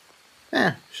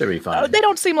 Should be fine. They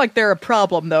don't seem like they're a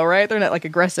problem though, right? They're not like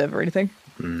aggressive or anything.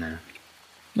 No.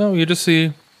 No, you just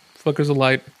see flickers of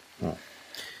light.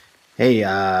 Hey,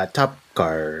 top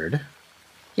guard.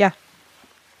 Yeah.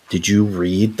 Did you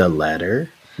read the letter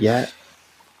yet?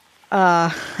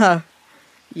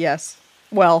 Yes.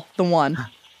 Well, the one.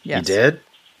 Yes. You did?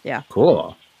 Yeah.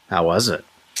 Cool. How was it?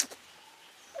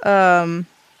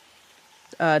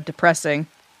 Depressing,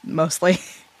 mostly.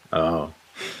 Oh.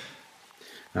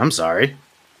 I'm sorry.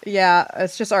 Yeah,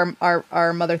 it's just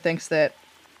our mother thinks that.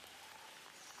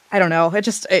 I don't know.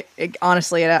 It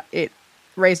honestly it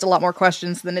raised a lot more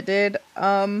questions than it did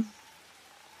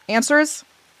answers.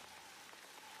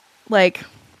 Like,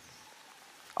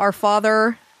 our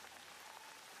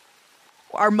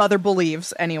mother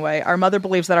believes anyway. Our mother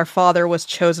believes that our father was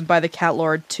chosen by the Cat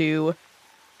Lord to,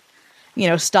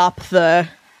 stop the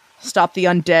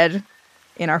undead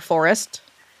in our forest.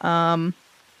 But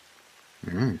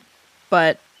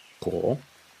Cool.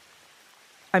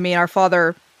 I mean, our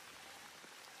father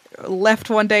left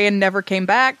one day and never came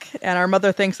back, and our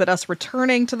mother thinks that us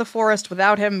returning to the forest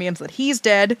without him means that he's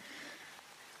dead.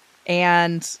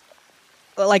 And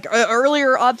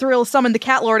earlier, Othrill summoned the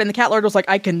Cat Lord, and the Cat Lord was like,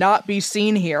 "I cannot be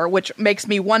seen here," which makes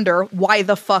me wonder why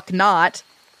the fuck not.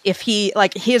 If he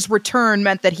his return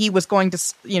meant that he was going to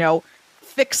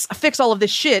fix all of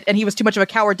this shit, and he was too much of a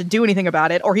coward to do anything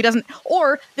about it,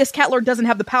 or this Cat Lord doesn't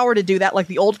have the power to do that like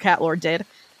the old Cat Lord did.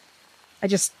 I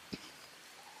don't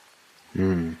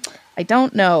know. I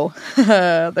don't know.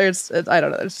 There's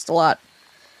just a lot.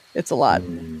 It's a lot,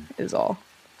 is all.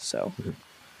 So.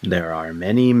 There are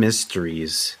many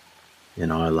mysteries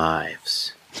in our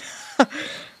lives.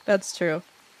 That's true.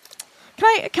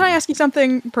 Can I ask you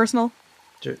something personal?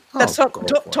 That's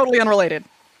totally unrelated.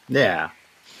 Yeah.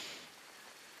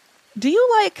 Do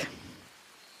you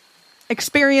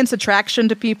experience attraction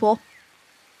to people?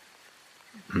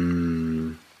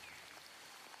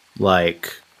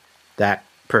 Like that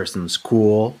person's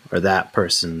cool or that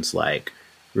person's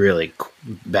really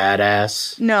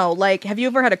badass? No, have you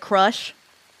ever had a crush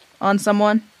on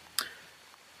someone?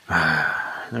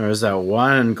 There was that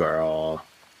one girl,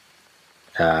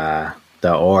 the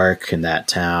orc in that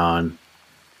town.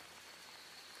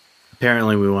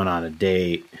 Apparently we went on a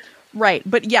date. Right,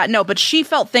 but she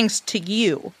felt things to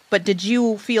you. But did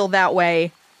you feel that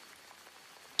way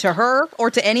to her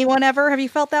or to anyone ever? Have you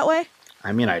felt that way?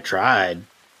 I mean, I tried.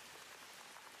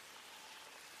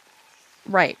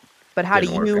 Right. But how do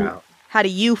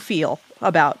you feel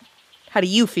about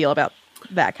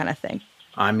that kind of thing?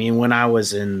 I mean, when I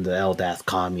was in the Eldath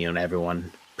commune,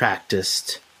 everyone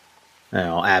practiced,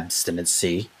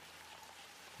 abstinency.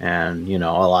 And, a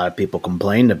lot of people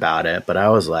complained about it, but I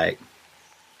was like,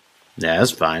 yeah,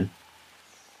 it's fine.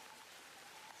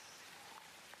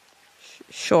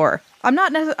 Sure. I'm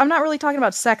not really talking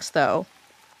about sex though.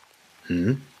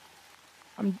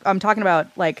 I'm talking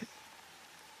about do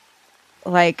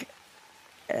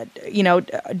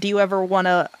you ever want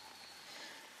to?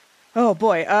 Oh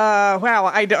boy. Wow.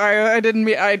 I didn't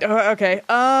mean. Okay.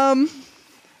 I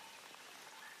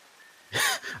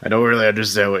don't really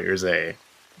understand what you're saying.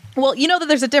 Well, you know that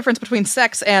there's a difference between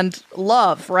sex and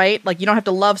love, right? You don't have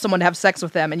to love someone to have sex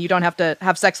with them, and you don't have to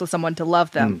have sex with someone to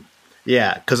love them.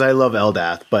 Yeah, because I love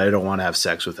Eldath, but I don't want to have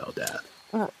sex with Eldath.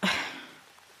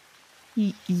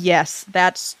 Yes,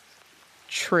 that's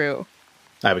true.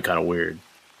 That'd be kind of weird.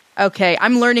 Okay,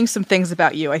 I'm learning some things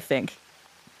about you, I think.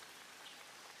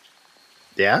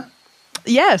 Yeah?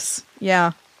 Yes.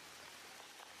 Yeah.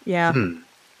 Yeah.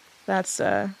 That's,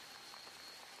 I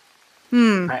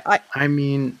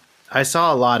mean, I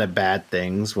saw a lot of bad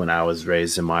things when I was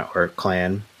raised in my orc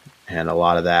clan, and a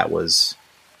lot of that was,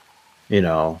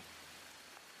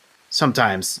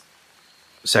 sometimes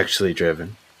sexually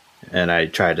driven, and I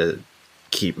try to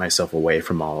keep myself away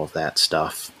from all of that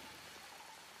stuff.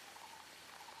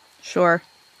 Sure.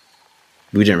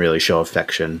 We didn't really show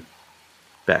affection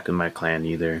back in my clan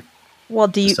either. Well,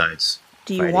 do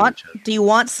you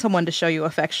want someone to show you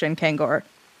affection, Kangor?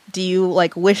 Do you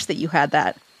wish that you had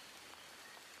that?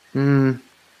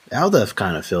 Eldath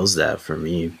kind of feels that for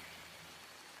me.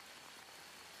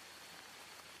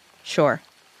 Sure.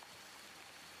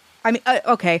 I mean,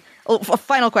 okay. A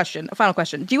final question.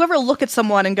 Do you ever look at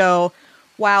someone and go,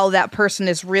 "Wow, that person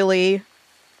is really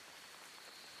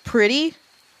pretty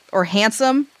or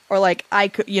handsome," or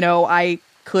I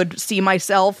could see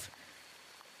myself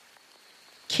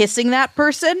kissing that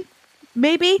person,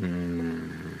 maybe.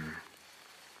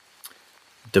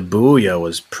 Dabuya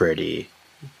was pretty,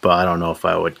 but I don't know if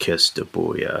I would kiss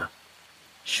Dabuya.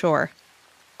 Sure.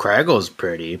 Kraggle's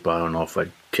pretty, but I don't know if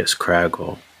I'd kiss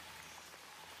Kraggle.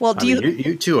 Well,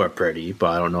 you two are pretty, but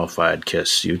I don't know if I'd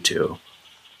kiss you two.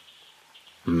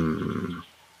 I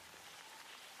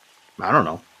don't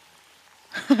know.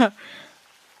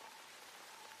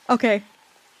 Okay.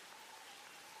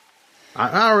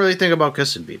 I don't really think about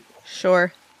kissing people.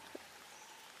 Sure.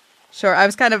 I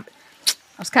was kind of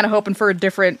hoping for a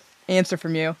different answer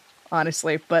from you,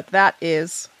 honestly, but that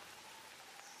is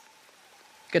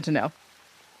good to know.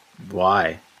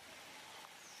 Why?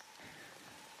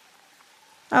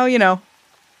 Oh, you know.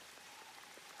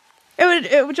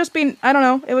 It would just be, I don't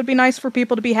know, it would be nice for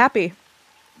people to be happy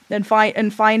and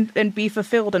find and be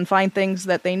fulfilled and find things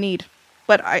that they need.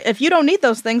 But if you don't need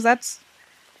those things, that's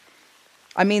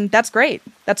great.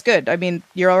 That's good. I mean,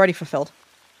 you're already fulfilled.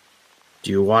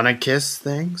 Do you want to kiss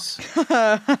things?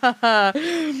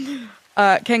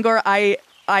 Kangor, I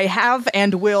have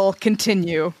and will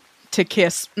continue to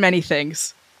kiss many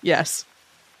things. Yes.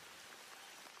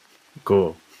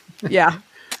 Cool. Yeah.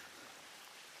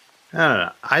 I don't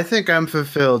know. I think I'm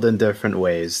fulfilled in different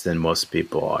ways than most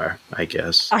people are, I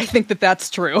guess. I think that's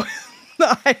true.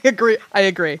 I agree.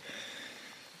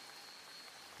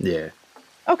 Yeah.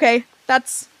 Okay,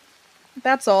 that's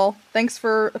all. Thanks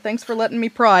for letting me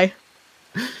pry.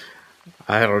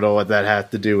 I don't know what that had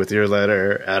to do with your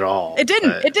letter at all. It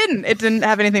didn't. It didn't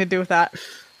have anything to do with that.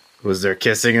 Was there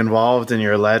kissing involved in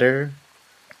your letter?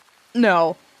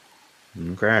 No.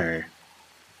 Okay.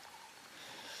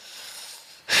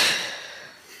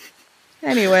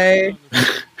 Anyway.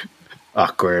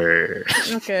 Awkward.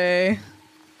 Okay.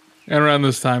 And around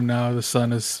this time now, the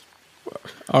sun has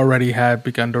already had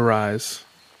begun to rise.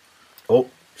 Oh.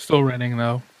 Still raining,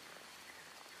 though.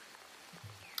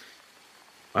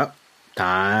 Well,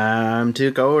 time to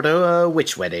go to a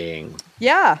witch wedding.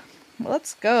 Yeah.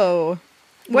 Let's go.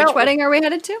 Which wedding are we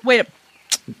headed to? Wait.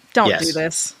 Don't Yes. do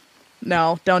this.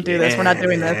 No, don't do this. We're not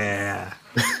doing this. Yeah.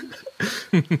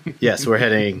 Yes, we're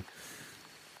heading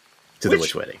to the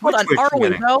witch wedding. Hold on. Which Are we,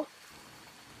 wedding? though?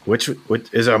 Which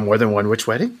is there more than one witch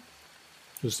wedding?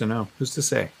 Who's to know? Who's to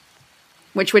say?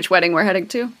 Which wedding we're heading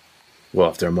to? Well,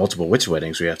 if there are multiple witch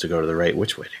weddings, we have to go to the right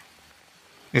witch wedding.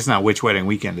 It's not witch wedding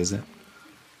weekend, is it?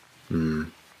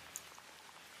 Then,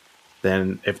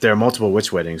 if there are multiple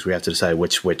witch weddings, we have to decide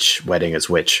which wedding is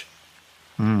which.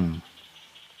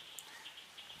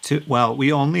 Well,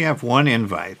 we only have one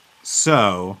invite,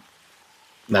 so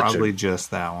That's probably true.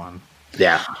 just that one.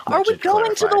 Yeah. Are we should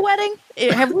going to clarify. the wedding?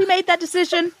 Have we made that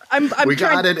decision? I'm We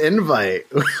trying. got an invite.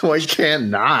 We can't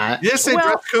not. Did it say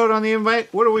Well- dress code on the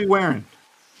invite? What are we wearing?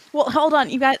 Well, hold on.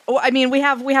 You got. Oh, I mean, we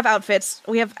have outfits.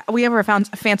 We have our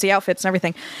fancy outfits and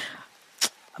everything.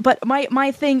 But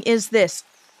my thing is this: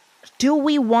 do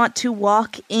we want to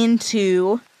walk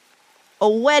into a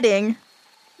wedding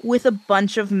with a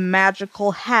bunch of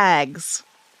magical hags?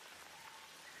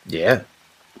 Yeah.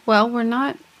 Well, we're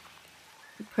not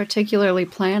particularly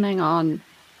planning on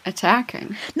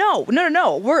attacking. No.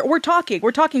 We're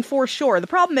talking for sure. The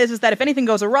problem is that if anything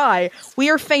goes awry, we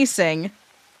are facing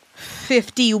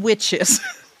 50 witches.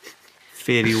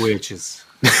 50 witches.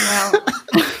 Well,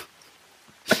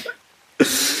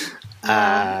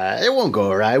 It won't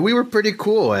go right. We were pretty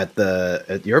cool at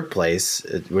your place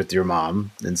with your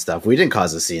mom and stuff. We didn't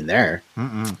cause a scene there.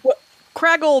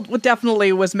 Kraggle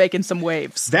definitely was making some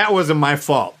waves. That wasn't my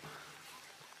fault.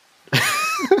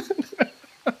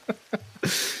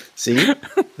 See,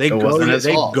 They It wasn't his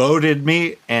fault. goaded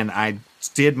me, and I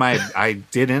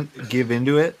didn't give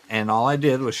into it, and all I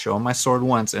did was show my sword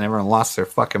once, and everyone lost their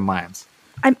fucking minds.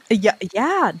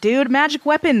 Yeah, dude.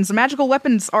 Magical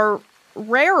weapons are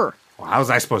rare. Well, how was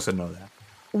I supposed to know that?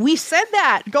 We said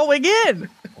that going in.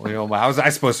 Well, how was I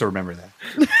supposed to remember that?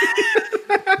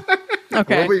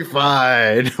 Okay. we'll be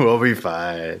fine. We'll be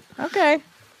fine. Okay.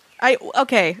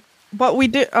 But we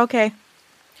do. Okay.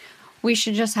 we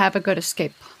should just have a good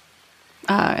escape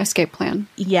plan.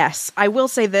 Yes, I will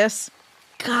say this.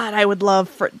 God, I would love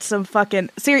for some fucking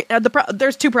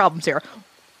there's two problems here.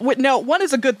 No, one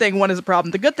is a good thing, one is a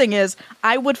problem. The good thing is,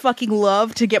 I would fucking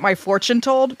love to get my fortune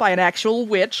told by an actual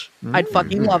witch. I'd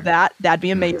fucking love that. That'd be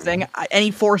amazing.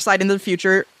 Any foresight into the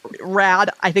future,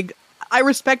 rad. I think I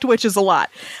respect witches a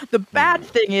lot. The bad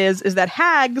thing is that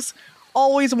hags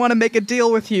always want to make a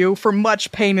deal with you for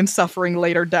much pain and suffering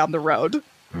later down the road.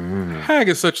 Hag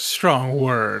is such a strong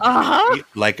word.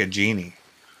 Like a genie.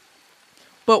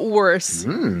 But worse.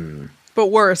 But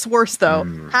worse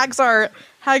though. Hags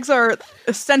are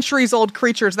centuries old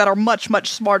creatures that are much, much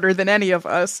smarter than any of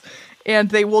us. and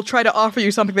they will try to offer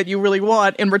you something that you really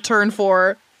want in return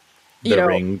for, The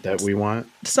ring that we want.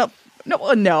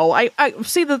 No. I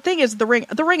see. The thing is, the ring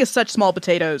is such small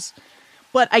potatoes,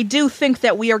 but I do think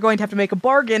that we are going to have to make a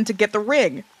bargain to get the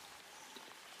ring,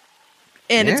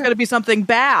 and it's going to be something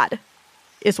bad,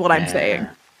 is what I'm saying.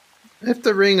 If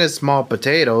the ring is small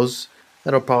potatoes,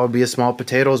 that'll probably be a small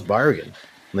potatoes bargain,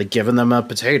 like giving them a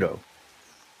potato.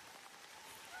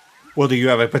 Well, do you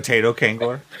have a potato,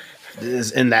 Kangor?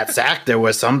 In that sack, there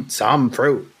was some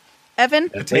fruit. Evan,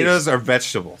 Potatoes are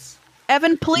vegetables.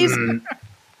 Evan,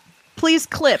 please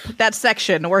clip that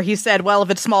section where he said, "Well, if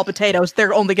it's small potatoes,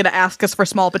 they're only going to ask us for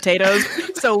small potatoes."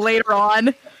 So later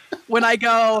on, when I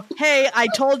go, "Hey, I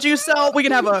told you so," we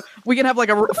can have like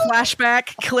a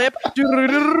flashback clip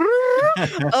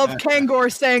of Kangor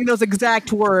saying those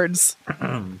exact words.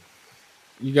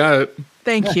 You got it.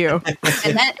 Thank you.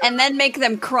 And then make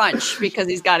them crunch because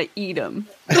he's got to eat them.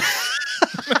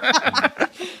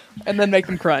 And then make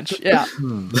them crunch. Yeah.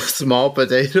 Small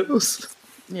potatoes.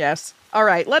 Yes. All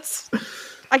right. Let's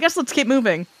keep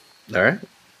moving. All right.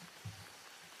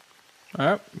 All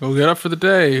right, we'll get up for the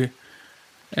day.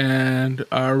 And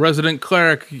our resident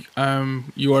cleric,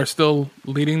 you are still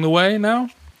leading the way now?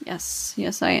 Yes,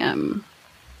 I am.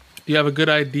 Do you have a good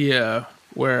idea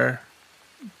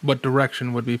what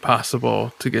direction would be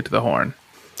possible to get to the horn?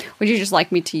 Would you just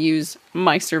like me to use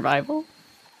my survival?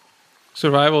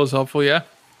 Survival is helpful, yeah?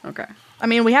 Okay. I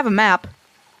mean, we have a map,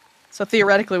 so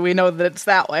theoretically we know that it's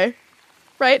that way,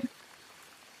 right?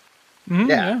 Mm-hmm,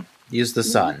 Yeah. Use the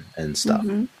sun and stuff.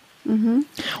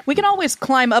 We can always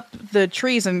climb up the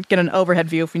trees and get an overhead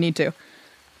view if we need to.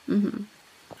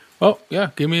 Well, yeah,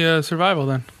 give me a survival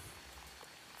then.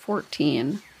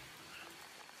 14.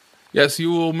 Yes,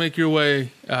 you will make your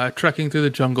way trekking through the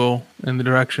jungle in the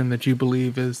direction that you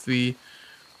believe is the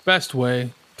best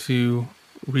way to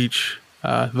reach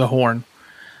the horn.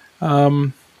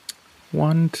 1,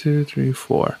 2, 3,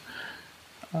 4.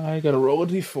 I gotta roll a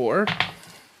d4.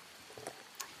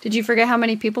 Did you forget how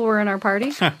many people were in our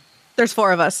party? There's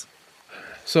 4 of us.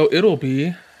 So it'll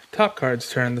be Top Card's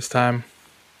turn this time.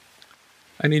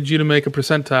 I need you to make a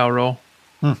percentile roll.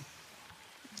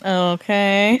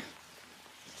 Okay.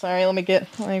 Sorry, let me get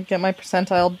my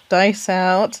percentile dice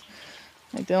out.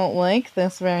 I don't like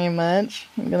this very much.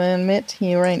 I'm gonna admit to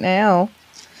you right now.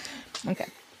 Okay.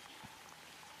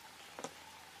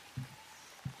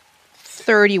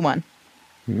 31.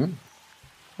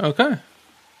 Okay.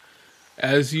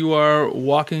 As you are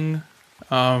walking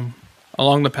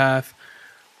along the path,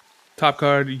 Top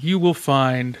Card, you will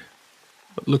find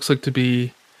what looks like to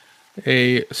be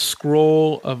a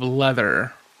scroll of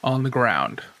leather on the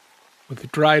ground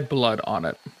with dried blood on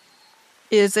it.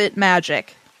 Is it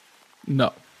magic?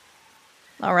 No.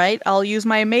 All right, I'll use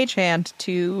my mage hand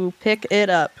to pick it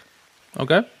up.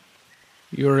 Okay.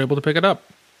 You're able to pick it up.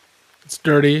 It's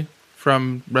dirty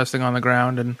from resting on the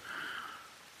ground, and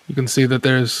you can see that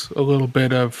there's a little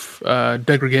bit of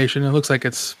degradation. It looks like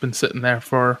it's been sitting there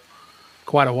for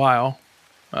quite a while,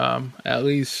 at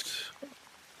least a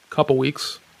couple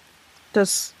weeks.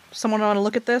 Does someone want to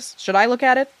look at this? Should I look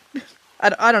at it?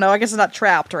 I don't know. I guess it's not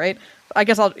trapped, right? I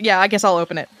guess I'll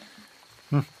open it.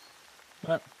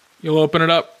 Right. You'll open it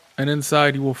up, and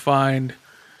inside you will find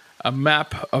a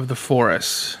map of the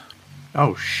forest.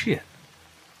 Oh, shit.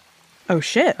 Oh,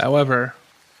 shit. However,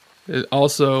 it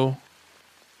also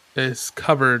is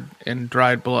covered in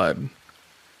dried blood. And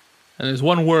there's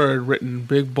one word written in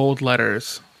big bold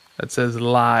letters that says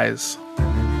lies.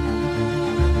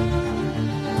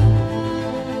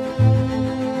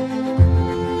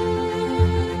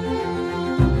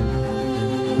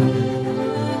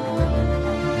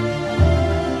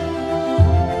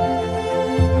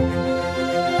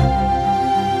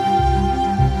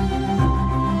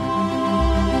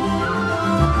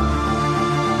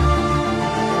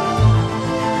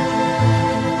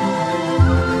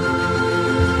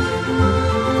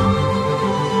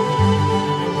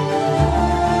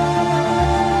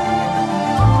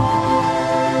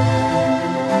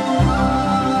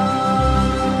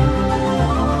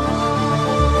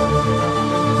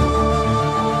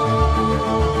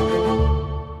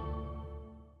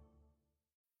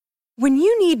 When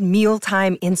you need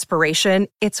mealtime inspiration,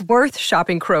 it's worth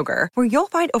shopping Kroger, where you'll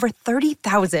find over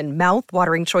 30,000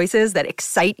 mouth-watering choices that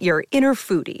excite your inner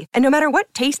foodie. And no matter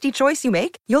what tasty choice you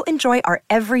make, you'll enjoy our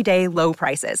everyday low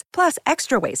prices, plus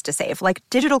extra ways to save, like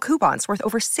digital coupons worth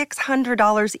over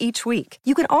 $600 each week.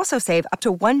 You can also save up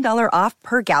to $1 off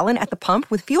per gallon at the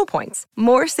pump with fuel points.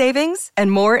 More savings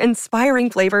and more inspiring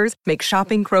flavors make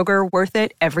shopping Kroger worth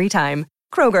it every time.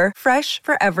 Kroger, fresh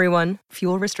for everyone.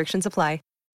 Fuel restrictions apply.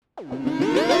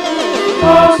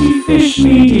 Partyfish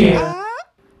Media.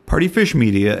 Partyfish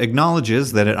Media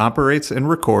acknowledges that it operates and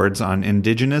records on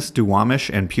indigenous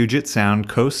Duwamish and Puget Sound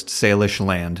Coast Salish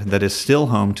land that is still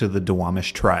home to the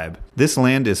Duwamish tribe. This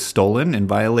land is stolen in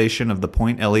violation of the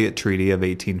Point Elliott Treaty of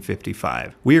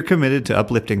 1855. We are committed to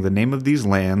uplifting the name of these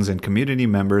lands and community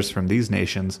members from these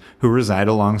nations who reside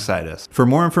alongside us. For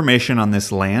more information on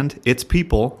this land, its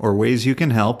people, or ways you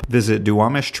can help, visit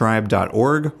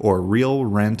duwamishtribe.org or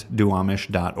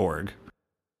realrentduwamish.org.